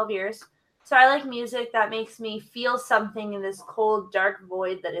dancing for 12 years. So I like music that makes me feel something in this cold, dark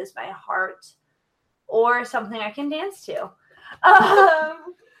void that is my heart, or something I can dance to. I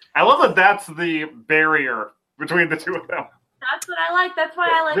love that that's the barrier between the two of them. That's what I like. That's why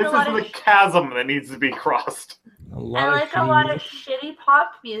I like a lot of... This is the chasm that needs to be crossed. I like a lot of shitty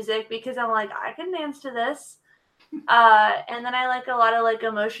pop music because I'm like, I can dance to this. And then I like a lot of like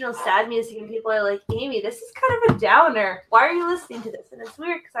emotional sad music, and people are like, Amy, this is kind of a downer. Why are you listening to this? And it's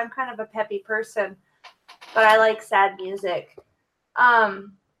weird because I'm kind of a peppy person, but I like sad music.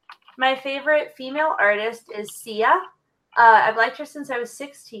 My favorite female artist is Sia. I've liked her since I was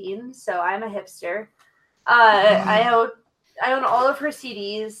 16, so I'm a hipster. I own all of her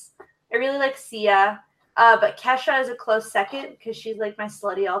CDs. I really like Sia. But Kesha is a close second because she's like my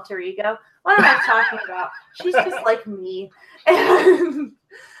slutty alter ego. What am I talking about? She's just like me. And,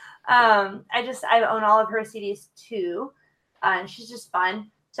 I own all of her CDs too. And she's just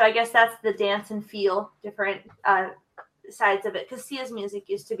fun. So I guess that's the dance and feel different sides of it. Because Sia's music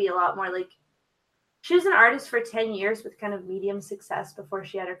used to be a lot more like, she was an artist for 10 years with kind of medium success before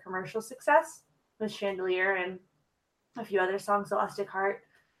she had her commercial success with Chandelier and a few other songs, Elastic Heart,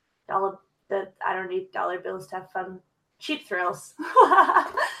 I don't need dollar bills to have fun. Cheap Thrills.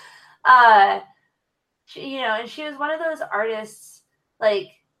 And she was one of those artists, like,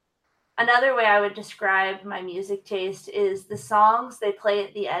 another way I would describe my music taste is the songs they play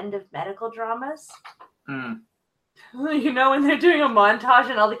at the end of medical dramas. You know, when they're doing a montage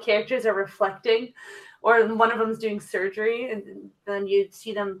and all the characters are reflecting, or one of them's doing surgery, and then you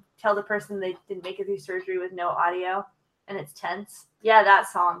see them tell the person they didn't make it through surgery with no audio, and it's tense. Yeah, that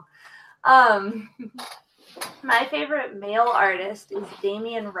song. My favorite male artist is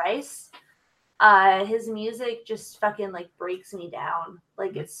Damien Rice. His music just fucking like breaks me down.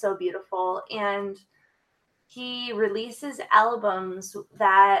 Like, it's so beautiful. And he releases albums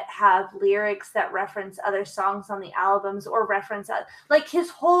that have lyrics that reference other songs on the albums, or reference like his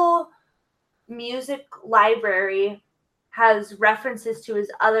whole music library has references to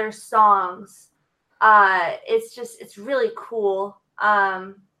his other songs. It's really cool.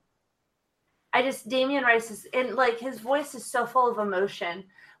 Damien Rice is, and like his voice is so full of emotion.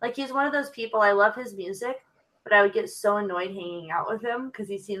 Like, he's one of those people, I love his music, but I would get so annoyed hanging out with him because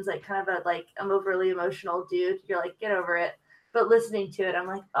he seems like kind of an overly emotional dude. You're like, get over it. But listening to it, I'm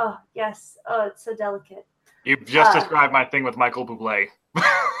like, oh, yes. Oh, it's so delicate. You've just described my thing with Michael Bublé.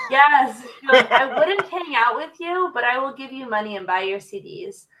 Yes. I wouldn't hang out with you, but I will give you money and buy your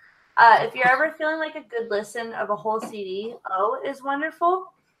CDs. If you're ever feeling like a good listen of a whole CD, Oh is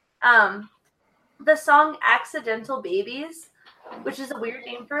wonderful. The song Accidental Babies, which is a weird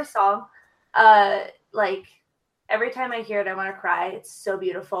name for a song. Like, every time I hear it, I want to cry. It's so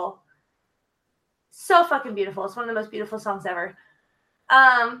beautiful. So fucking beautiful. It's one of the most beautiful songs ever.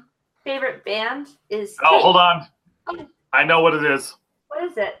 Favorite band is... Oh, hold on. Oh. I know what it is. What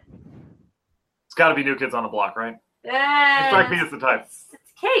is it? It's got to be New Kids on the Block, right? Yeah. Strike Me as the type.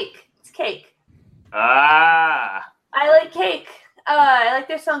 It's Cake. It's Cake. Ah. I like Cake. I like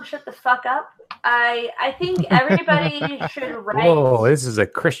their song Shut the Fuck Up. I think everybody should write... Whoa, this is a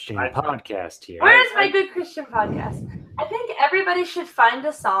Christian podcast here. Where is my good Christian podcast? I think everybody should find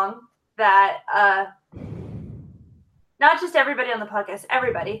a song that... not just everybody on the podcast,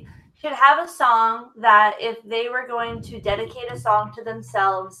 everybody should have a song that if they were going to dedicate a song to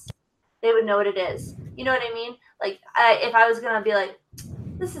themselves, they would know what it is. You know what I mean? Like, if I was going to be like,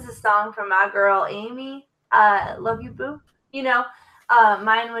 this is a song from my girl, Amy, love you, boo. You know,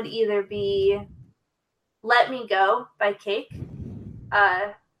 mine would either be Let Me Go by Cake,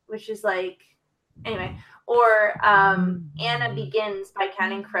 which is like, anyway, or Anna Begins by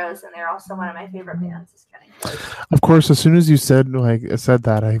Counting Crows, and they're also one of my favorite bands is Counting Crows. Of course, as soon as you said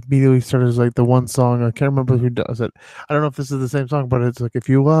that, I immediately started like the one song. I can't remember who does it. I don't know if this is the same song, but it's like, if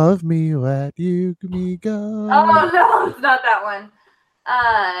you love me, let me go. Oh no, it's not that one.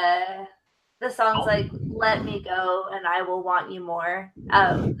 The song's like Let Me Go and I Will Want You More.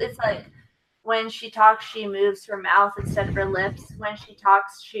 It's like when she talks, she moves her mouth instead of her lips. When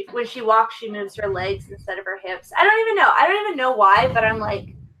she walks, she moves her legs instead of her hips. I don't even know why, but I'm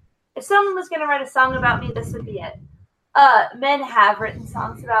like, if someone was going to write a song about me, this would be it. Men have written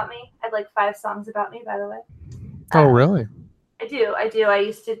songs about me. I have like 5 songs about me, by the way. Oh, really? I do. I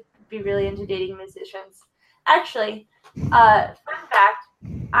used to be really into dating musicians. Actually, fun fact,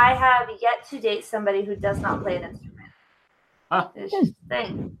 I have yet to date somebody who does not play an instrument. Huh. It's just a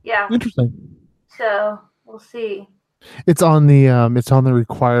thing. Yeah. Interesting. So we'll see. It's on the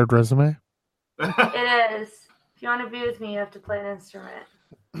required resume. It is. If you want to be with me, you have to play an instrument.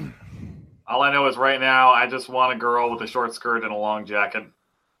 All I know is right now, I just want a girl with a short skirt and a long jacket.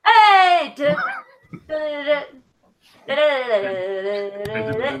 Hey!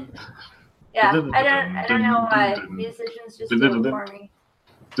 Yeah, I don't know why. Musicians just do it for me.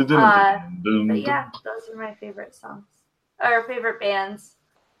 But yeah, those are my favorite songs. Or favorite bands.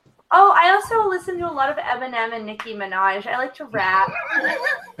 Oh, I also listen to a lot of Eminem and Nicki Minaj. I like to rap.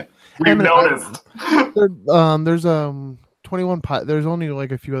 We've noticed. There's 21 There's only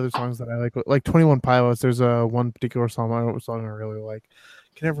like a few other songs that I like 21 Pilots. There's one particular song I really like.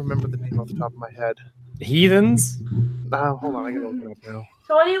 Can never remember the name off the top of my head. Heathens? Hold on, I gotta look it up now.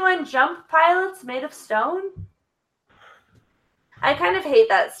 21 Jump Pilots Made of Stone? I kind of hate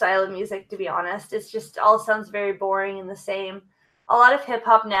that style of music, to be honest. It's just all sounds very boring and the same. A lot of hip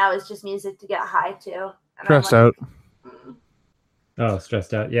hop now is just music to get high to. Stressed out. Oh,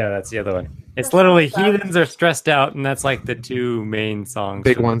 Stressed Out. Yeah, that's the other one. It's literally Heathens or Stressed Out, and that's like the two main songs.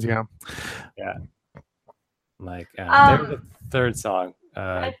 Big ones, yeah. Yeah. Like, there's a third song,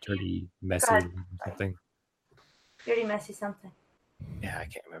 Dirty Messy something. Dirty Messy something. Yeah, I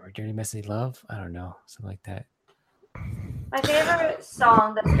can't remember. Dirty Messy Love? I don't know. Something like that. My favorite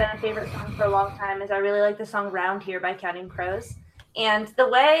song that's been a favorite song for a long time is I really like the song Round Here by Counting Crows. And the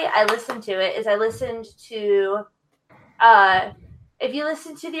way I listened to it is I listened to, if you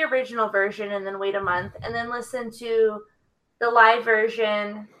listen to the original version and then wait a month, and then listen to the live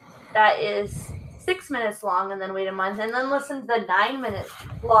version that is 6 minutes long and then wait a month, and then listen to the 9 minutes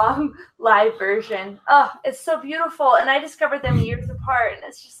long live version. Oh, it's so beautiful. And I discovered them years apart, and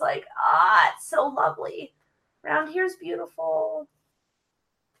it's just like, it's so lovely. Round Here's beautiful.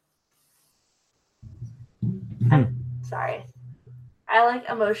 Sorry. I like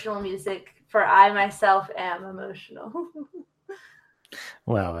emotional music, for I myself am emotional.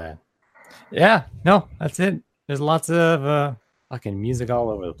 Well, yeah, no, that's it. There's lots of fucking music all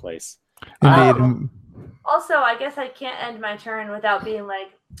over the place. Also, I guess I can't end my turn without being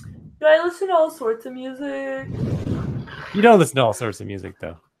like, do I listen to all sorts of music? You don't listen to all sorts of music,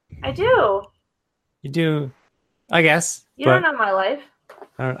 though. I do. You do, I guess. You don't know my life.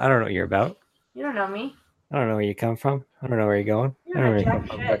 I don't know what you're about. You don't know me. I don't know where you come from. I don't know where you're going. You're I don't know where you jack come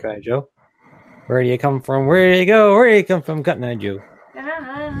from, shit. Cotton Eye Joe. Where do you come from? Where do you go? Where do you come from, Cotton Eye Joe?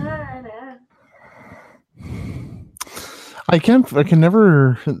 I can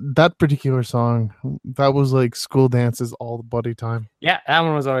never that particular song. That was like school dances all the bloody time. Yeah, that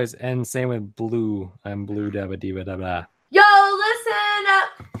one was always, and same with Blue. I'm Blue Dabba Dee da da. Yo, listen up!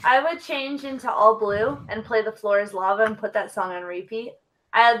 I would change into All Blue and play The Floor is Lava and put that song on repeat.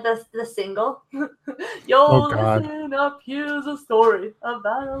 I had the single. Yo, listen up, here's a story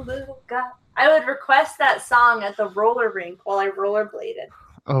about a little guy. I would request that song at the roller rink while I rollerbladed.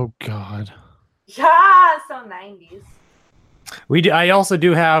 Oh God. Yeah, so 90s. I also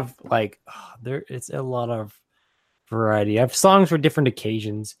do have it's a lot of variety. I have songs for different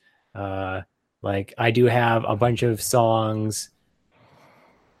occasions. Like I do have a bunch of songs.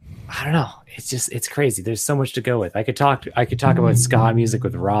 I don't know. It's crazy. There's so much to go with. I could talk about ska music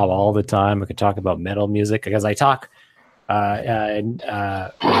with Rob all the time. I could talk about metal music because I talk. Nigel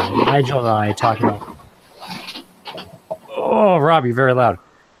and I talk about. Oh, Rob, you're very loud.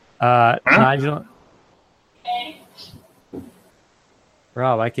 Nigel.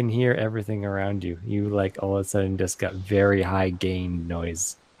 Rob, I can hear everything around you. You all of a sudden just got very high gain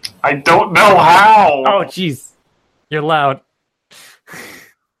noise. I don't know how. Oh, jeez, you're loud.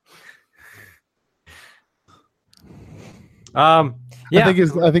 Yeah. I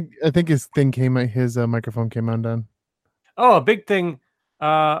think his thing his microphone came undone. Oh, a big thing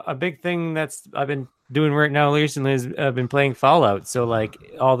that's I've been doing right now recently is I've been playing Fallout. So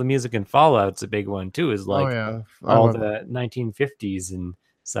all the music in Fallout's a big one too. Is all the 1950s and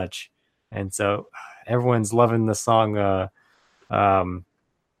such. And so everyone's loving the song.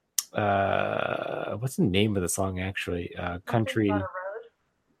 What's the name of the song actually? Country Road.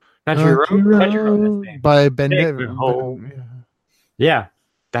 Country Road by Ben. Yeah,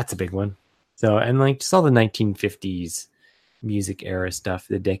 that's a big one. So and just all the 1950s music era stuff,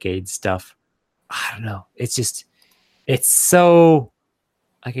 the decade stuff. I don't know. It's so.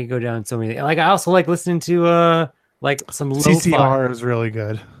 I could go down so many. I also like listening to some lo-fi. CCR is really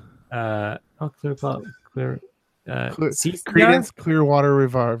good. Creedence Clearwater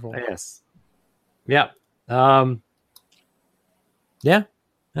Revival. Yes. Yeah. Yeah,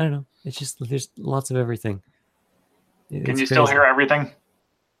 I don't know. It's just there's lots of everything. Can you still hear everything?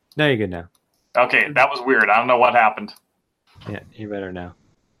 No, you're good now. Okay, that was weird. I don't know what happened. Yeah, you're better now.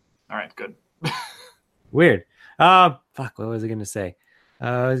 All right, good. Weird. Fuck, what was I going to say?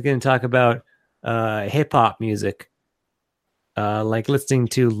 I was going to talk about hip hop music. Like listening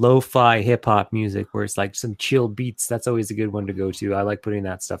to lo-fi hip hop music where it's like some chill beats. That's always a good one to go to. I like putting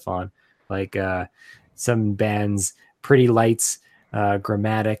that stuff on. Like some bands, Pretty Lights,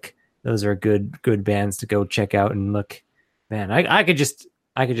 Grammatic. Those are good bands to go check out and look. Man, I could just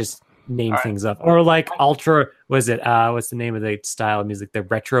name things up. Or like ultra, what's the name of the style of music? The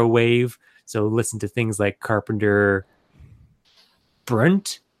retro wave. So listen to things like Carpenter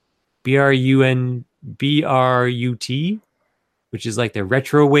Brut, Brut, which is like the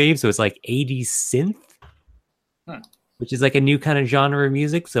retro wave. So it's like 80s synth, which is like a new kind of genre of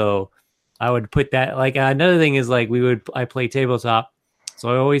music. So I would put that. Like another thing is like I play tabletop, so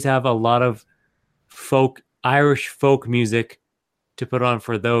I always have a lot of Irish folk music to put on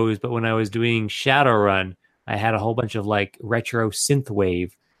for those. But when I was doing Shadowrun, I had a whole bunch of like retro synth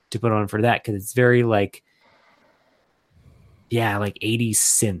wave to put on for that, because it's very like 80s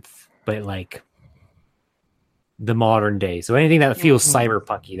synth, but like the modern day. So anything that feels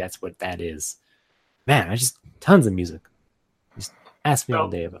cyberpunky, that's what that is. Man, I just tons of music. Just ask me all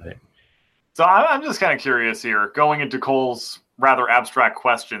day about it. So I'm just kind of curious here, going into Cole's rather abstract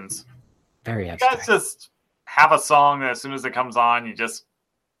questions. Very abstract. You guys just have a song that as soon as it comes on, you just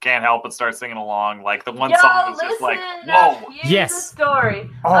can't help but start singing along. Like the one song is just like, whoa. Here's the story.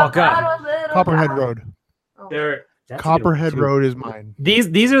 Oh god. Copperhead Road. Copperhead Road is mine.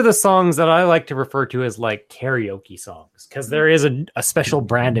 These are the songs that I like to refer to as like karaoke songs, because there is a special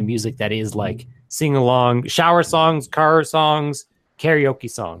brand of music that is like sing along, shower songs, car songs, karaoke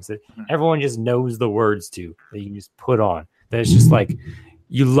songs that everyone just knows the words to, that you can just put on. That's just like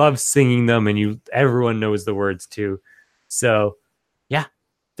you love singing them, and everyone knows the words to. So yeah,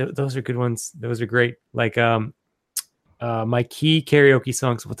 those are good ones. Those are great. Like my key karaoke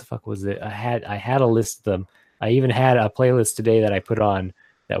songs. What the fuck was it? I had a list of them. I even had a playlist today that I put on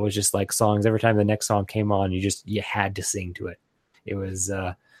that was just like songs. Every time the next song came on, you had to sing to it. It was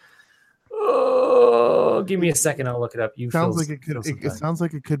give me a second, I'll look it up. It sounds like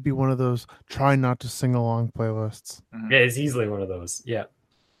it could be one of those try not to sing along playlists. Yeah, it's easily one of those. Yeah.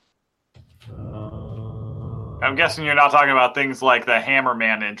 I'm guessing you're not talking about things like the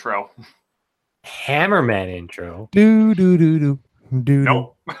Hammerman intro. Hammerman intro. Do do do do do.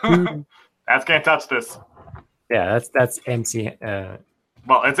 Nope. That's Can't Touch This. Yeah, that's MC.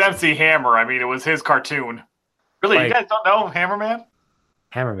 Well, it's MC Hammer. I mean, it was his cartoon. Really, you guys don't know Hammerman?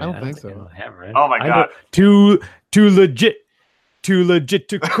 Hammerman. I don't think so. Hammerman. Oh my god. Too legit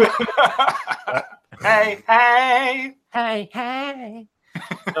to quit. Hey.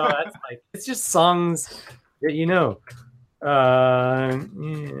 So that's like, it's just songs that you know.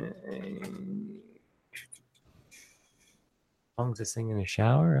 Songs to sing in the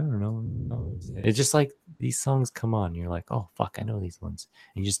shower. I don't know. It's just like these songs come on. You're like, oh fuck, I know these ones.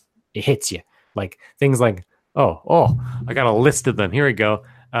 And it hits you. Like things like, oh, I got a list of them. Here we go.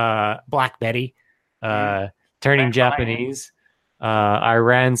 Black Betty, Turning Japanese, I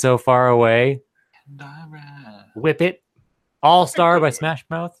Ran So Far Away, Whip It, All Star by Smash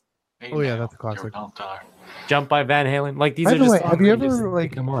Mouth. Oh yeah, that's a classic. Jump by Van Halen. Like these By are the just way, songs have you that ever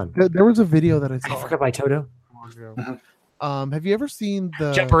like come on? There was a video that I saw. Africa by Toto. Have you ever seen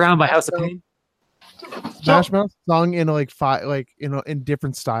the Jump Around by House of Pain? Smash Mouth song in like in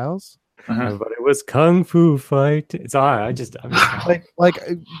different styles? But it was Kung Fu Fight. It's all right. I'm just like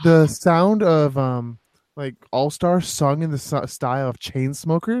the sound of like All Star sung in the style of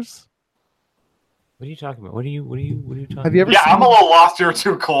Chainsmokers. What are you talking about? What are you talking about? Have you ever? Yeah, I'm a little lost here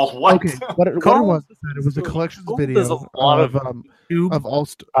too, Cole. What? Okay, what it was is that it was a collection video. There's a lot of All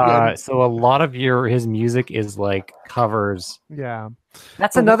Star. So a lot of his music is like covers. Yeah,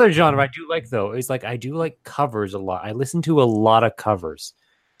 that's another genre I do like though. It's like I do like covers a lot. I listen to a lot of covers.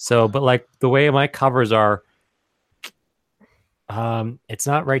 So, but like the way my covers are, it's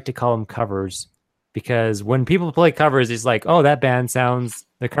not right to call them covers, because when people play covers, it's like, oh, that band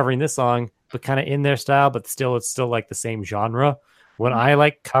they're covering this song, but kind of in their style, but it's still like the same genre. When I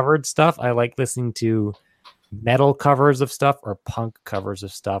like covered stuff, I like listening to metal covers of stuff or punk covers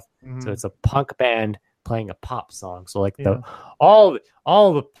of stuff. Mm-hmm. So it's a punk band playing a pop song. So like all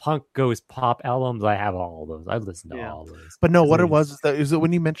the Punk Goes Pop albums, I have all of those. I've listened to all of those. But no, what it was is that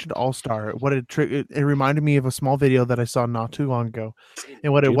when you mentioned All Star, what it reminded me of a small video that I saw not too long ago.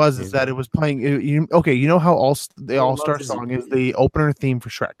 And what it was is that it was playing. You know how the All Star song is the opener theme for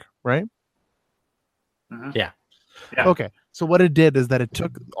Shrek, right? Mm-hmm. Yeah. Okay, So what it did is that it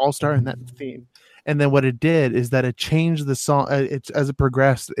took All Star and that theme, and then what it did is that it changed the song. As it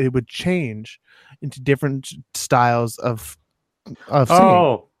progressed, it would change into different styles of singing.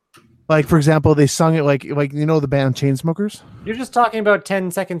 Oh, Like for example, they sung it like the band Chainsmokers. you're just talking about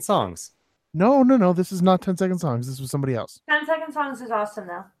 10-second songs. No. This is not 10-second songs. This was somebody else. 10-second songs is awesome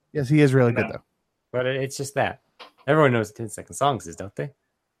though. Yes, he is really good though. But it's just that. Everyone knows what 10-second songs is, don't they?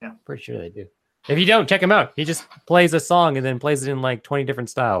 Yeah. Pretty sure they do. If you don't, check him out. He just plays a song and then plays it in like 20 different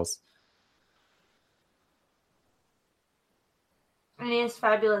styles. And he has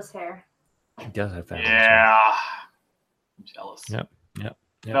fabulous hair. He does have that. Yeah. I'm jealous. Yep.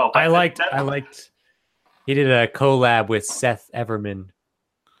 No, but I liked he did a collab with Seth Everman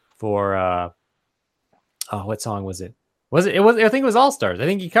for what song was it? I think it was All Stars. I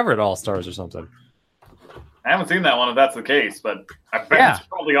think he covered All Stars or something. I haven't seen that one if that's the case, but I bet it's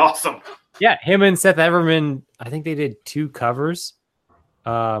probably awesome. Yeah, him and Seth Everman, I think they did 2 covers.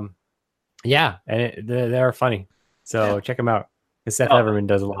 And they're funny. So check them out. Because Seth Everman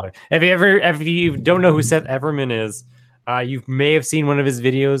does a lot of. If you don't know who Seth Everman is, you may have seen one of his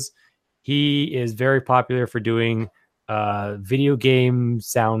videos. He is very popular for doing video game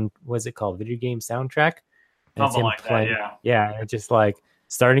sound. What's it called? Video game soundtrack. And Something like that, yeah. Yeah, just like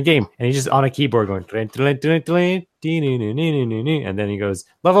starting a game, and he's just on a keyboard going, and then he goes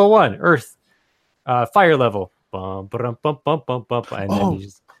level 1, Earth, fire level, and then he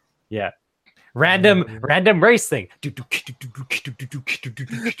just random race thing. But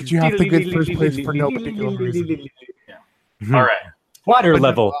you have to get first place for no particular reason. All right. Water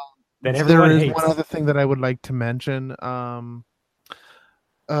level. Then there everyone is hates. one other thing that I would like to mention.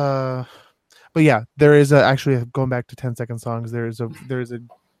 But yeah, there is actually going back to 10-second songs. There's a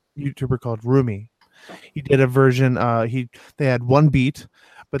YouTuber called Rumi. He did a version. They had one beat,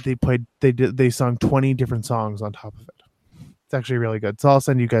 but they sung 20 different songs on top of it. It's actually really good. So I'll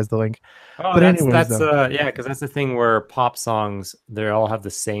send you guys the link. Oh, but that's anyways, because that's the thing where pop songs they all have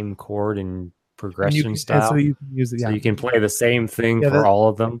the same chord and progression style, so you can use it. Yeah, so you can play the same thing Yeah, for all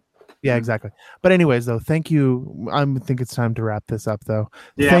of them. Yeah, exactly. But anyways, though, thank you. I think it's time to wrap this up, though.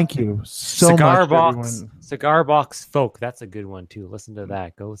 Yeah. Thank you so Cigar much, Box, everyone. Cigar Box Folk. That's a good one too. Listen to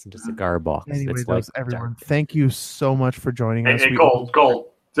that. Go listen to Cigar Box. Anyway, It's those, everyone, thank you so much for joining us. Hey, Gold.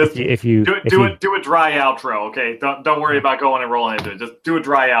 Just if you do a dry outro, okay? Don't worry about going and rolling into it. Just do a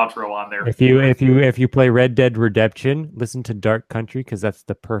dry outro on there. If you play Red Dead Redemption, listen to Dark Country because that's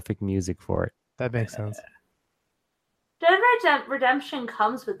the perfect music for it. That makes sense. Dead Redemption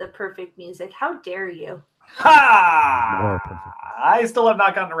comes with the perfect music. How dare you? More perfect. I still have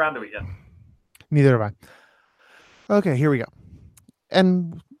not gotten around to it yet. Neither have I. Okay, here we go.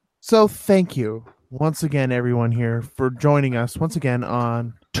 And so thank you once again, everyone here, for joining us once again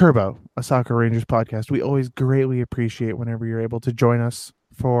on Turbo, a Soccer Rangers podcast. We always greatly appreciate whenever you're able to join us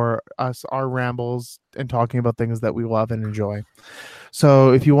for our rambles and talking about things that we love and enjoy.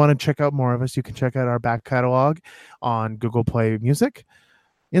 So if you want to check out more of us, you can check out our back catalog on Google Play Music,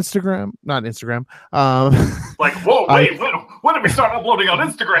 not Instagram. Like, whoa, wait, when did we start uploading on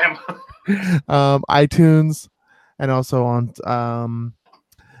Instagram? iTunes, and also on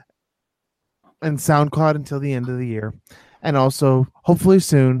and SoundCloud until the end of the year, and also hopefully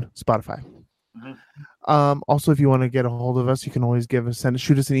soon Spotify. Mm-hmm. Also, if you want to get a hold of us, you can always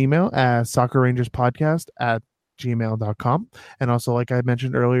shoot us an email at soccerrangerspodcast@gmail.com. And also, like I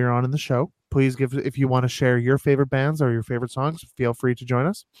mentioned earlier on in the show, please if you want to share your favorite bands or your favorite songs, feel free to join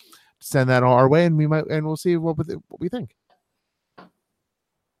us. Send that all our way, and we'll see what we think.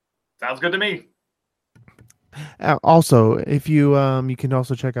 Sounds good to me. Also, if you can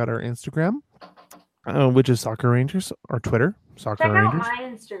also check out our Instagram, which is Soccer Rangers, or Twitter, Soccer Rangers. Check out my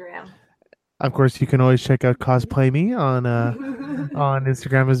Instagram. Of course, you can always check out Cosplay Me on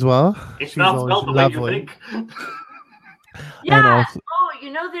Instagram as well. It's not spelled the way you think. Yeah.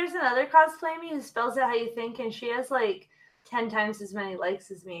 There's another Cosplay Me who spells it how you think, and she has like 10 times as many likes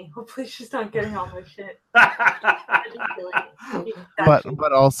as me. Hopefully, she's not getting all my shit.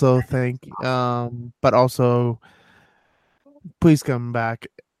 But also please come back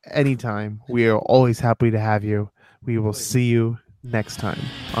anytime. We are always happy to have you. We will see you next time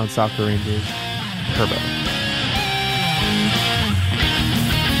on Soccer Rangers Turbo.